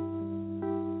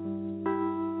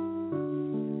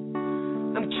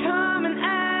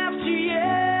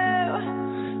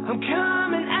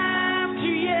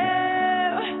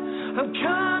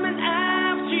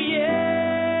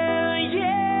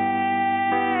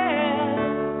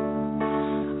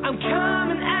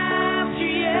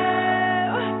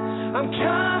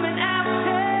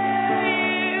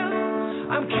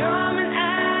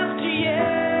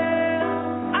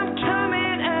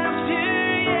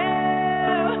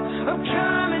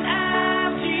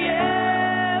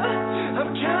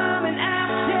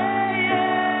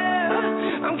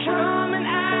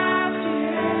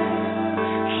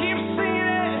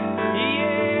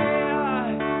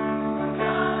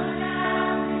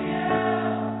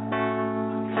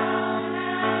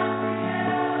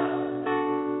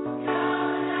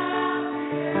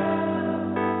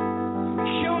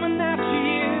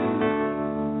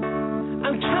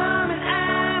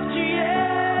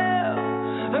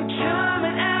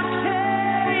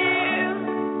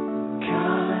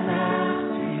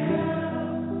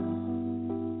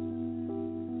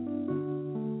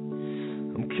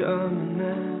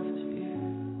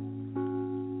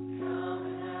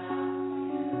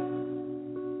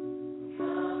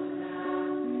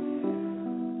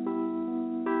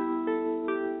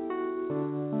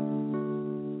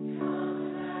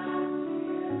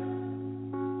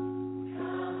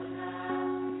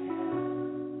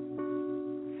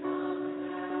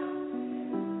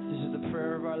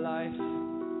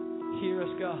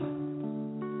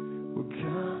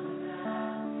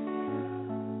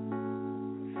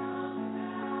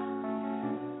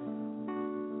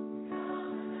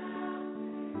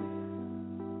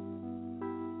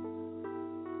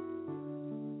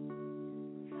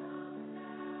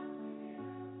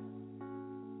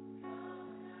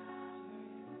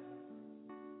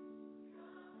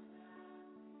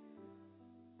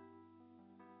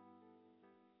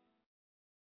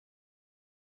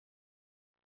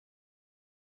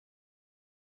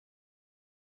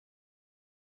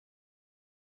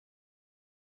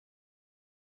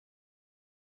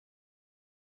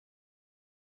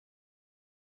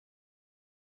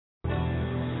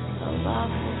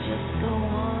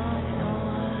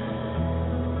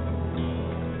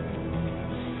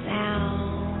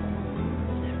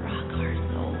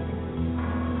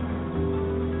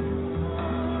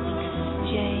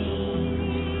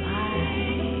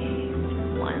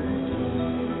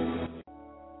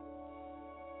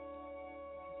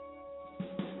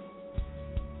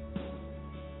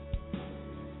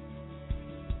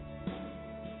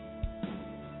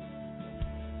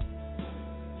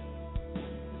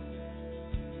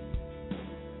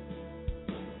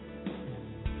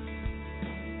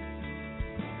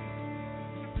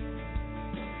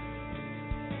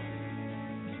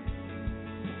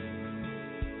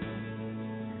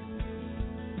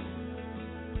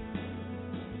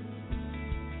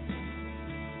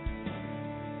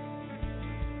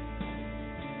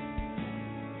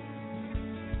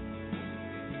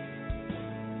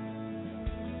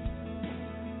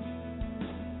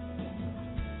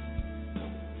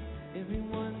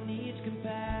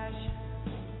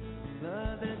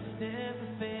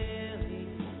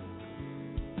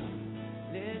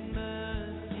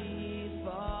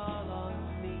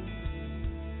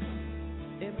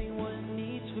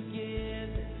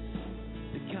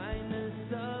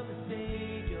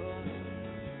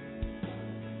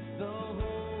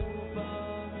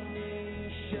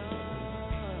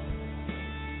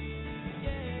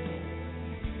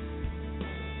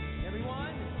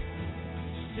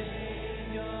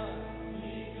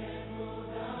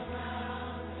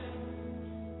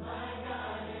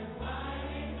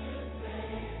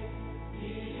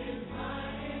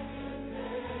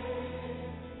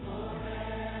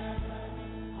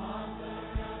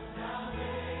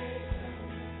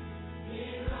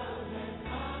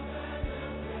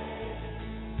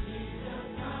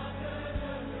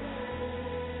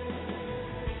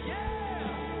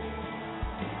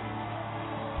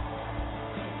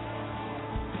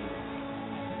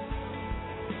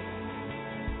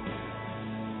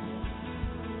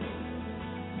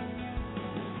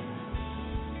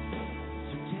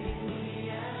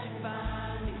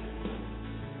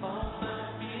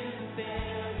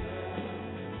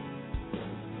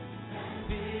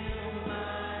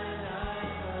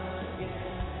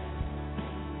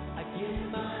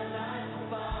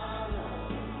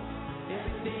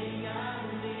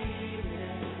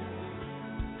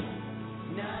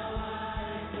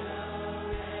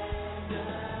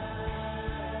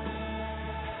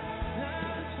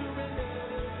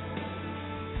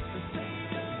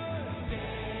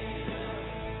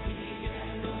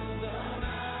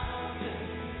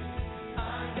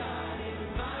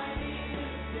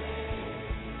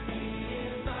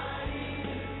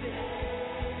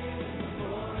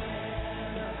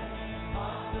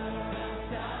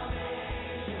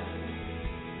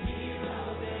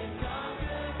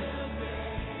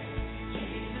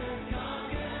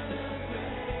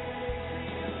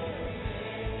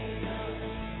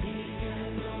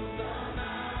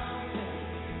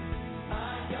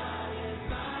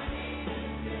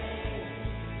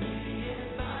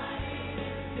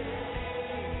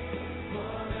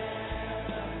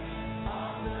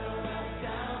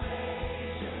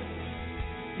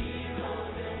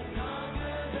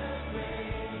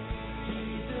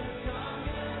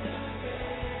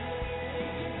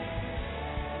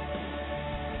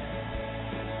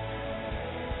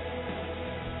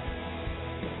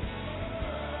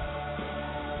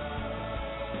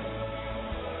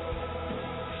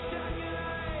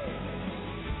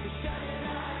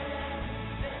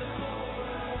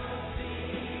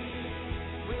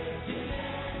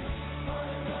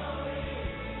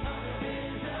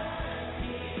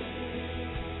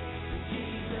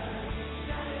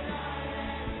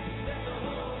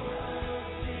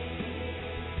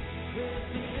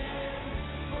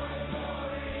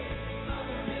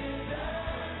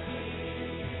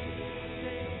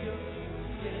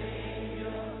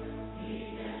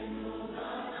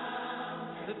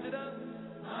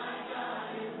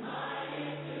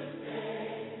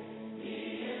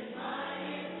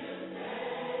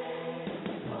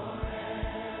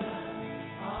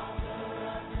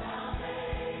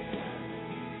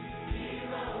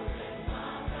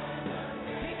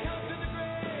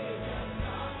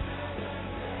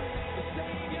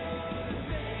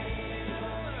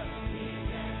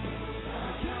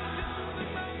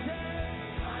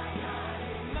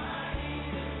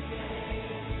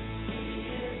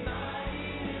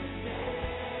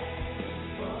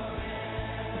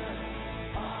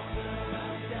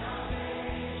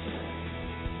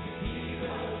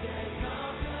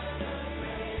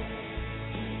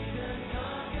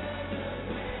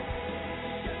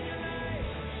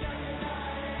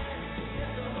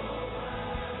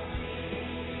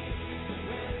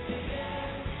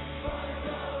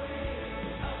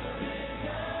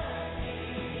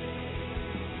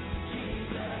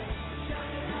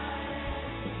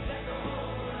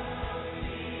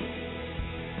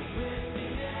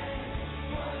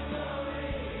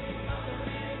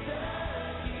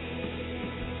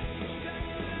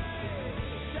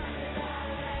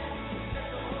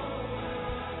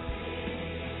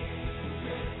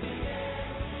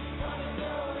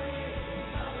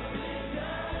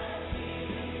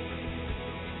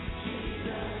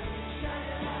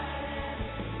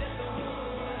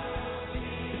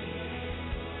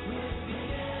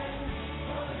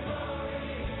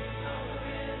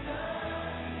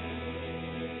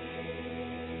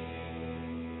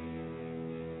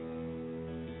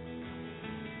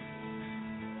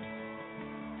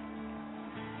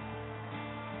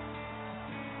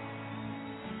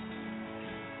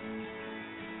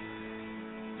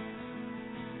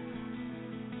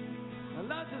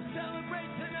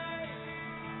 celebrate tonight.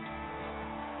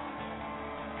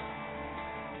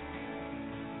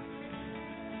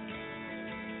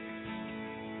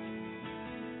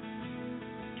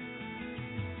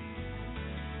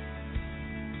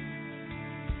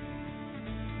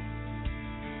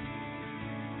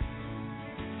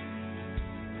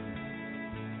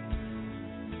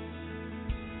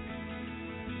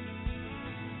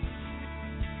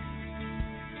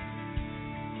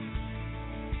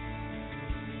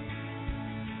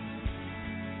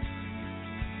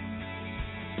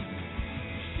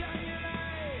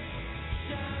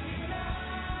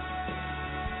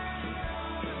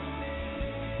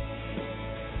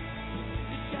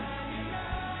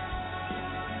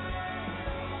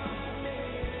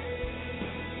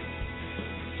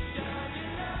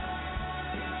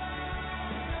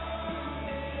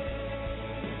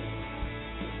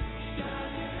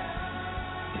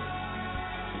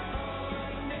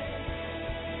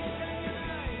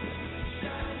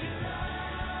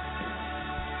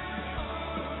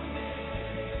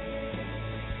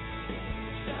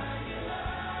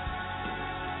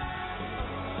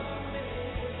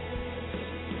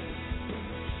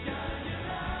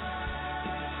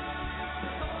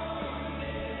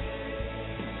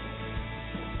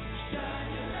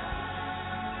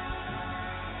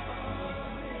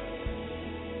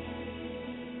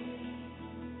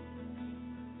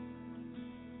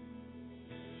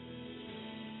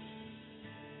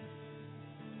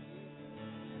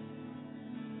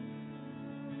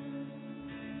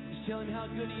 Tell him how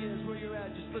good he is where you're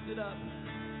at. Just lift it up.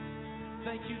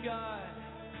 Thank you, God.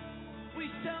 We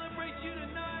celebrate you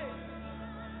tonight.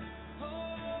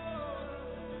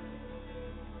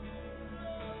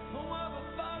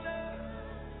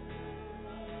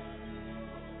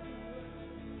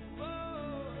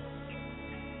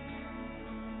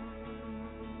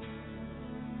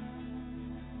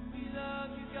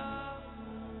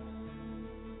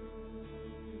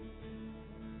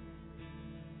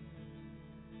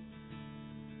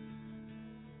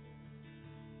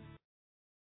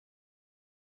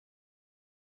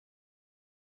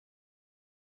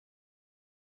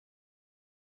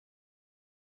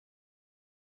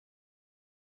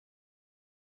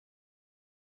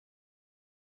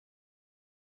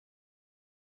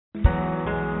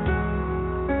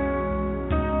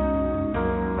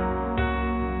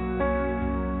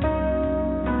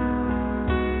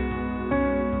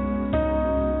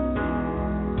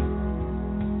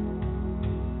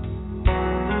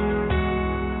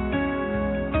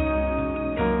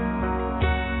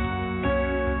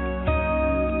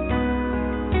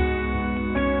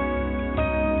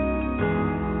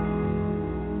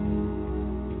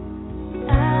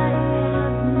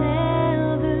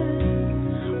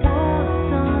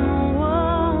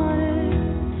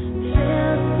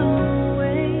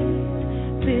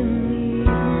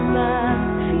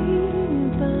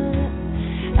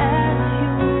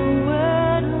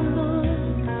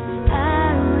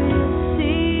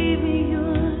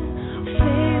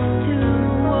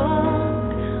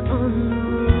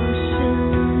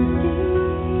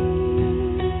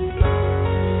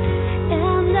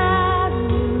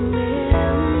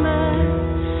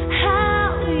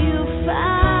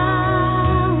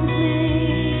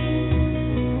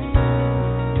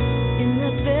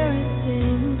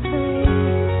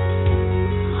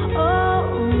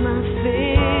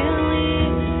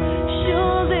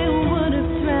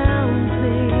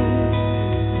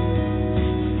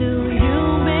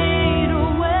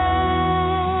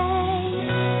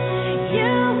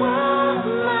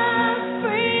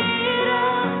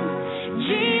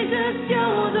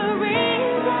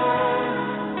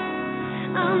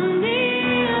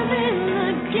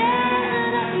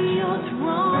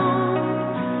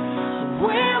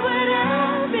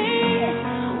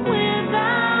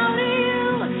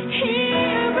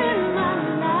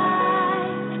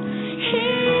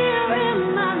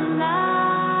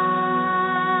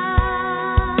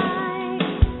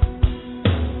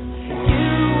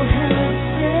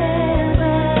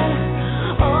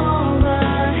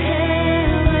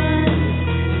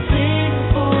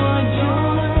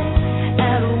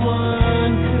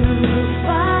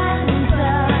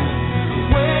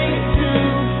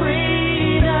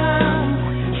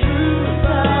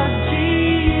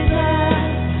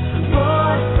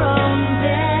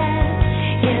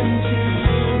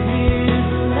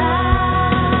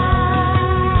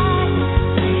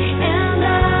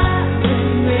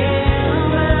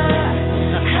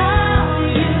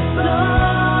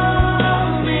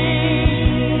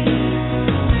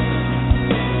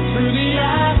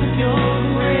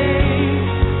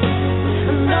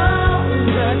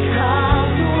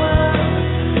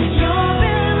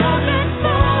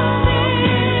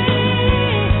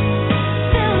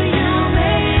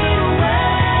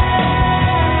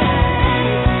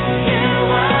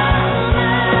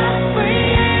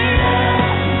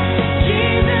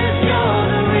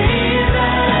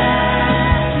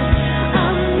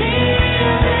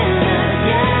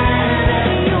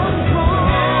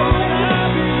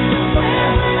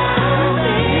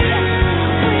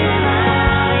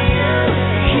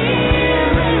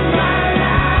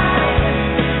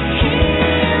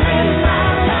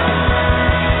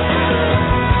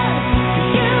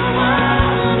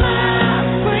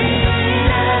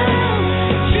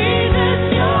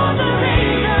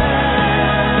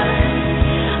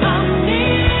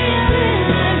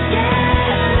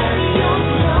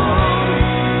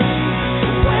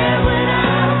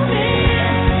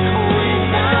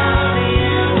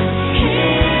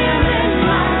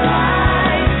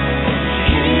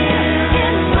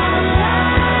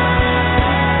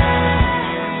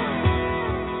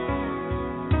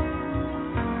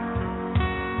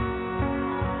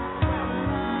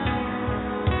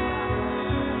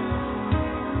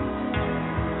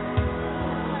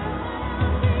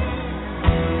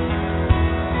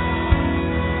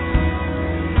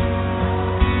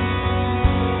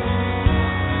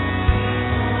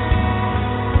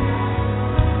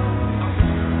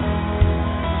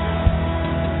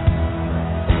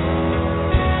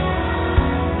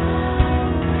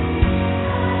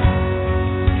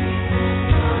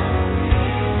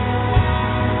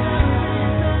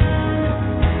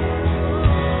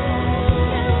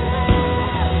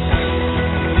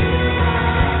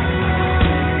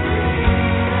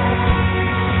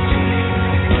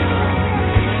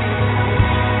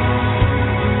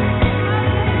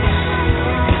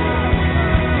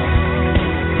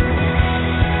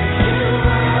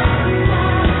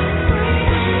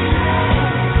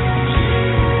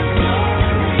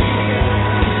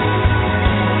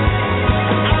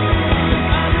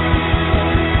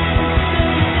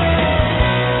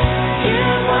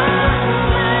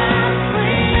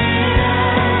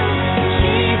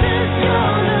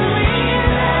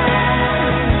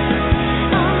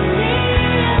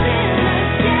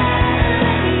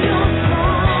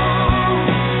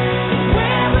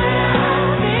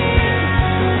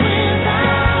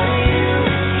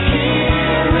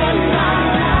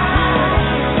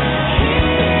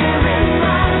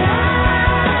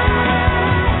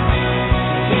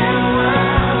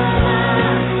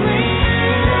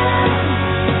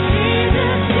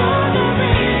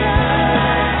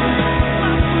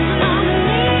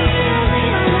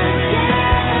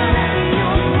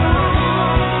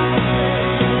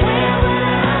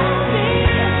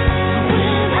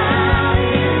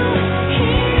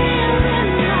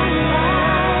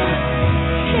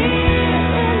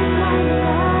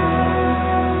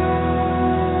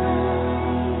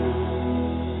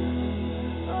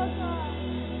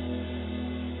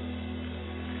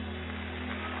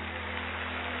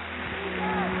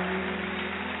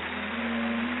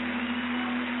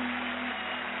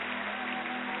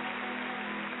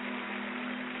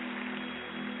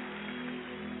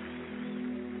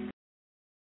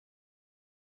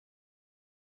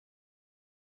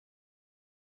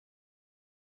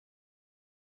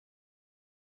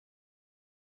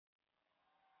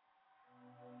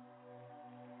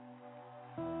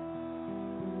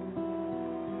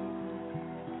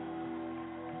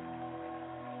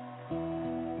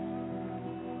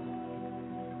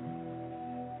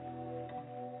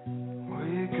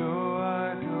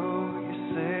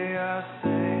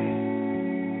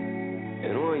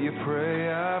 you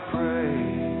pray, I pray.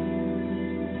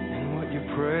 And what you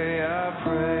pray, I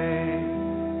pray.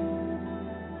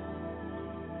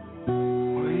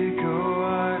 Where you go,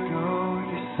 I go. What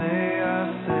you say, I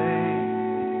say.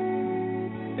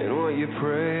 And what you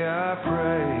pray, I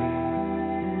pray.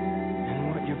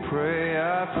 And what you pray,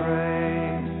 I pray.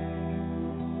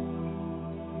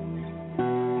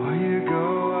 Where you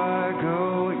go, I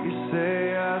go. What you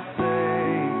say, I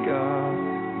say, God.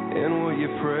 And what you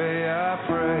pray, I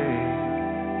pray.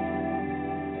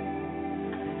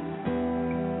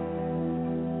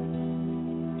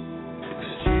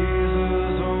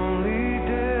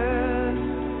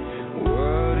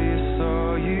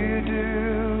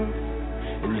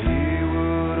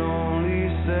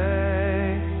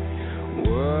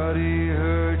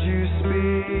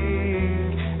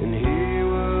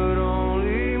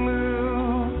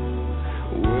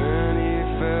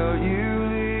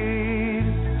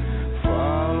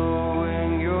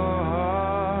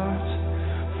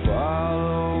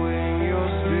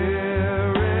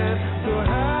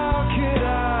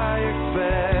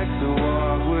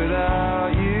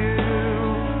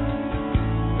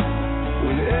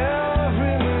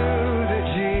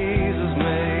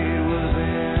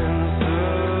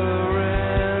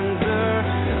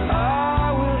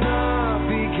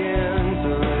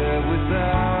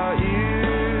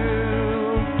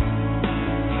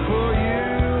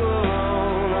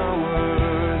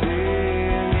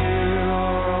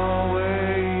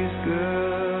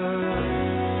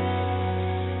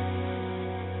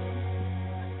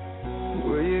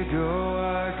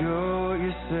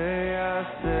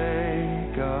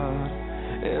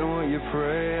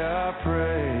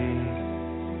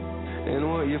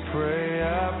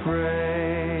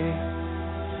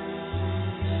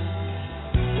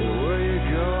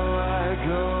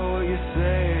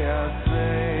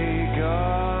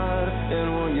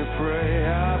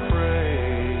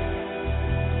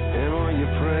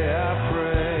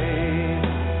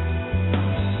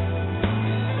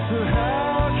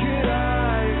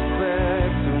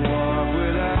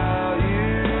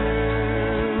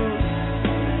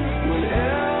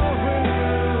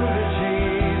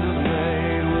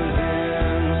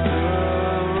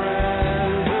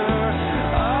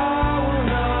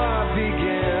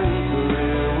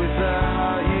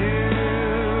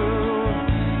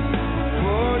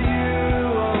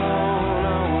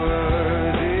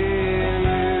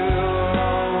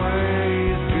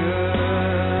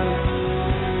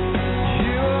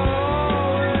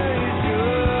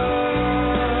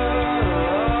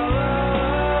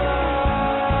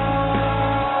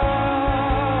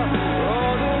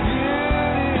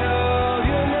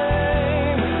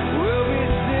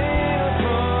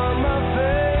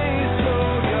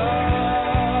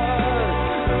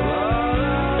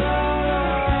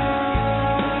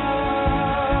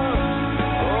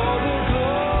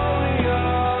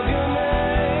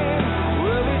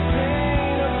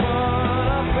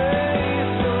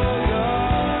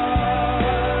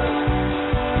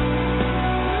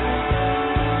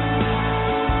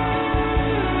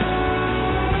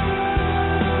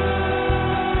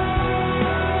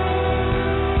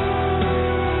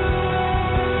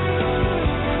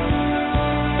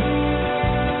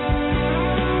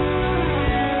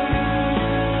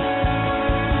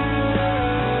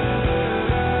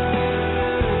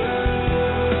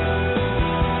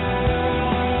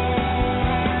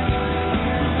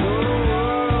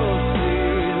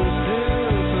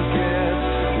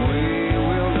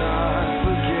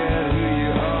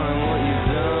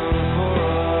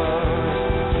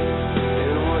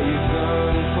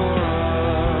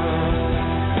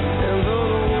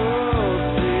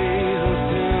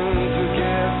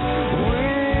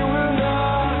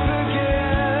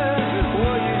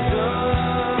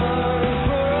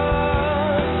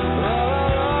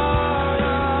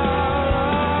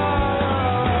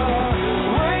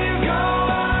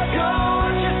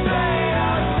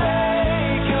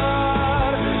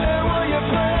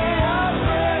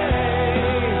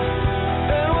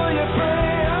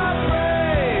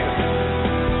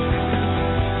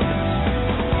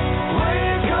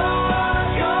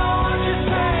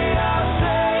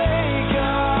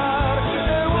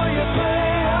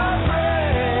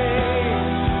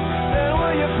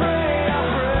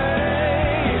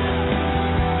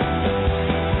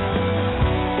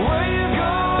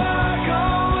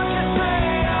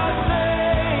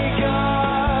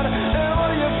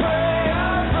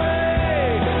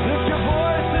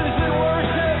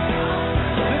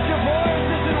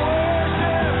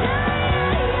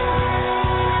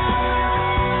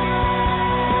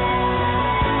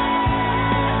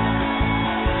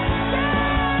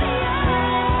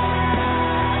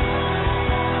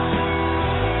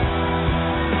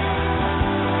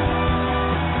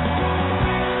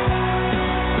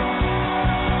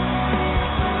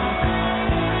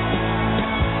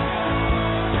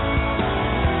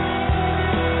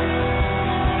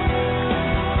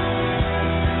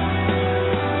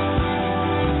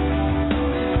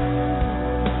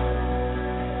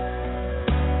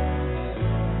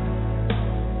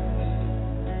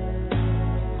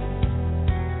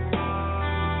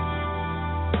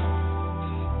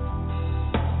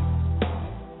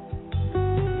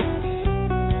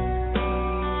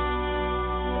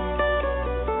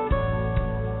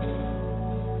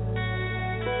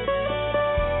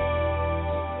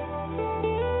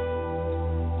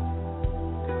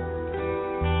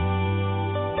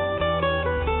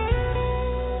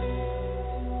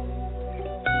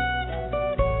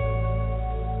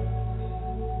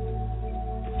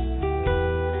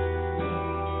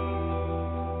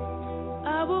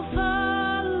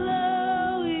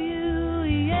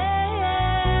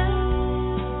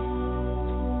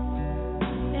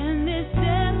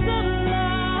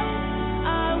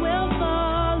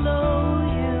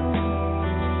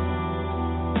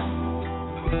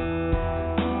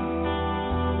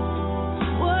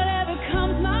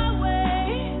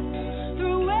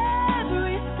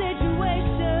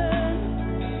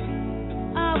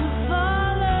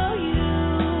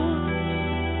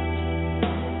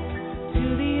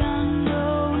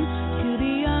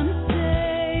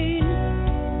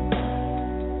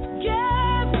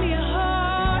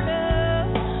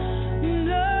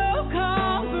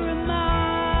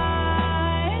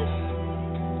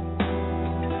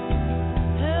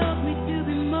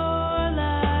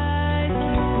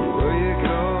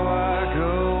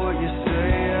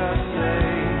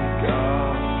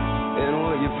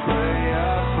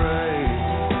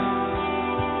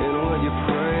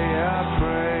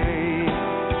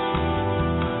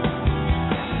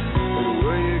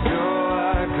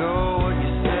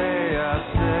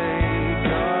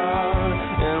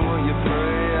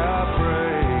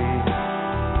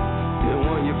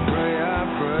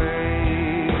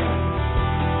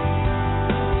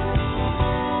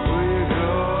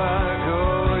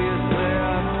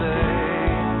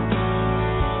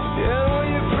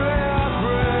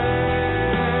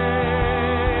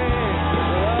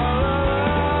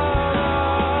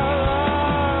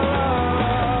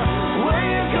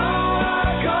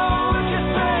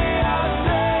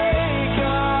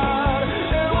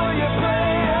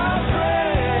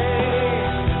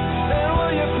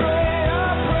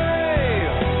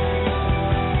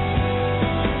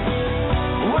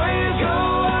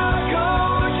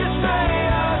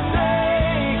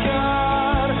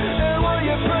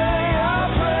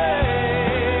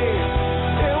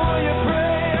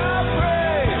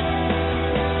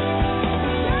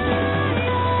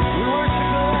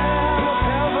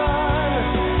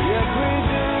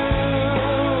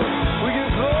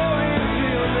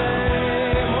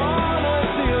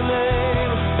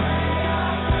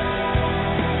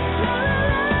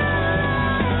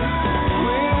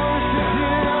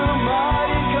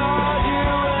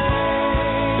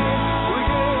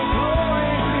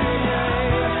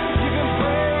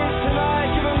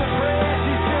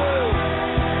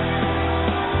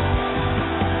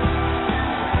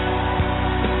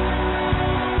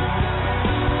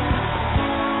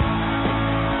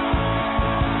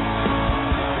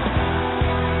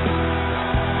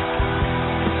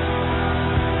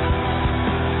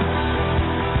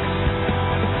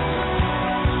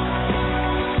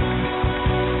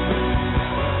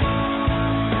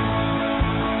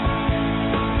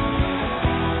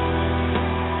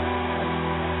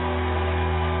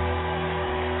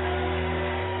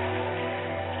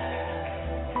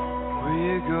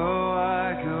 you go,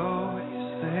 I go. What you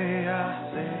say,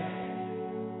 I say.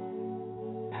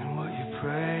 And what you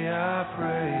pray, I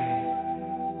pray.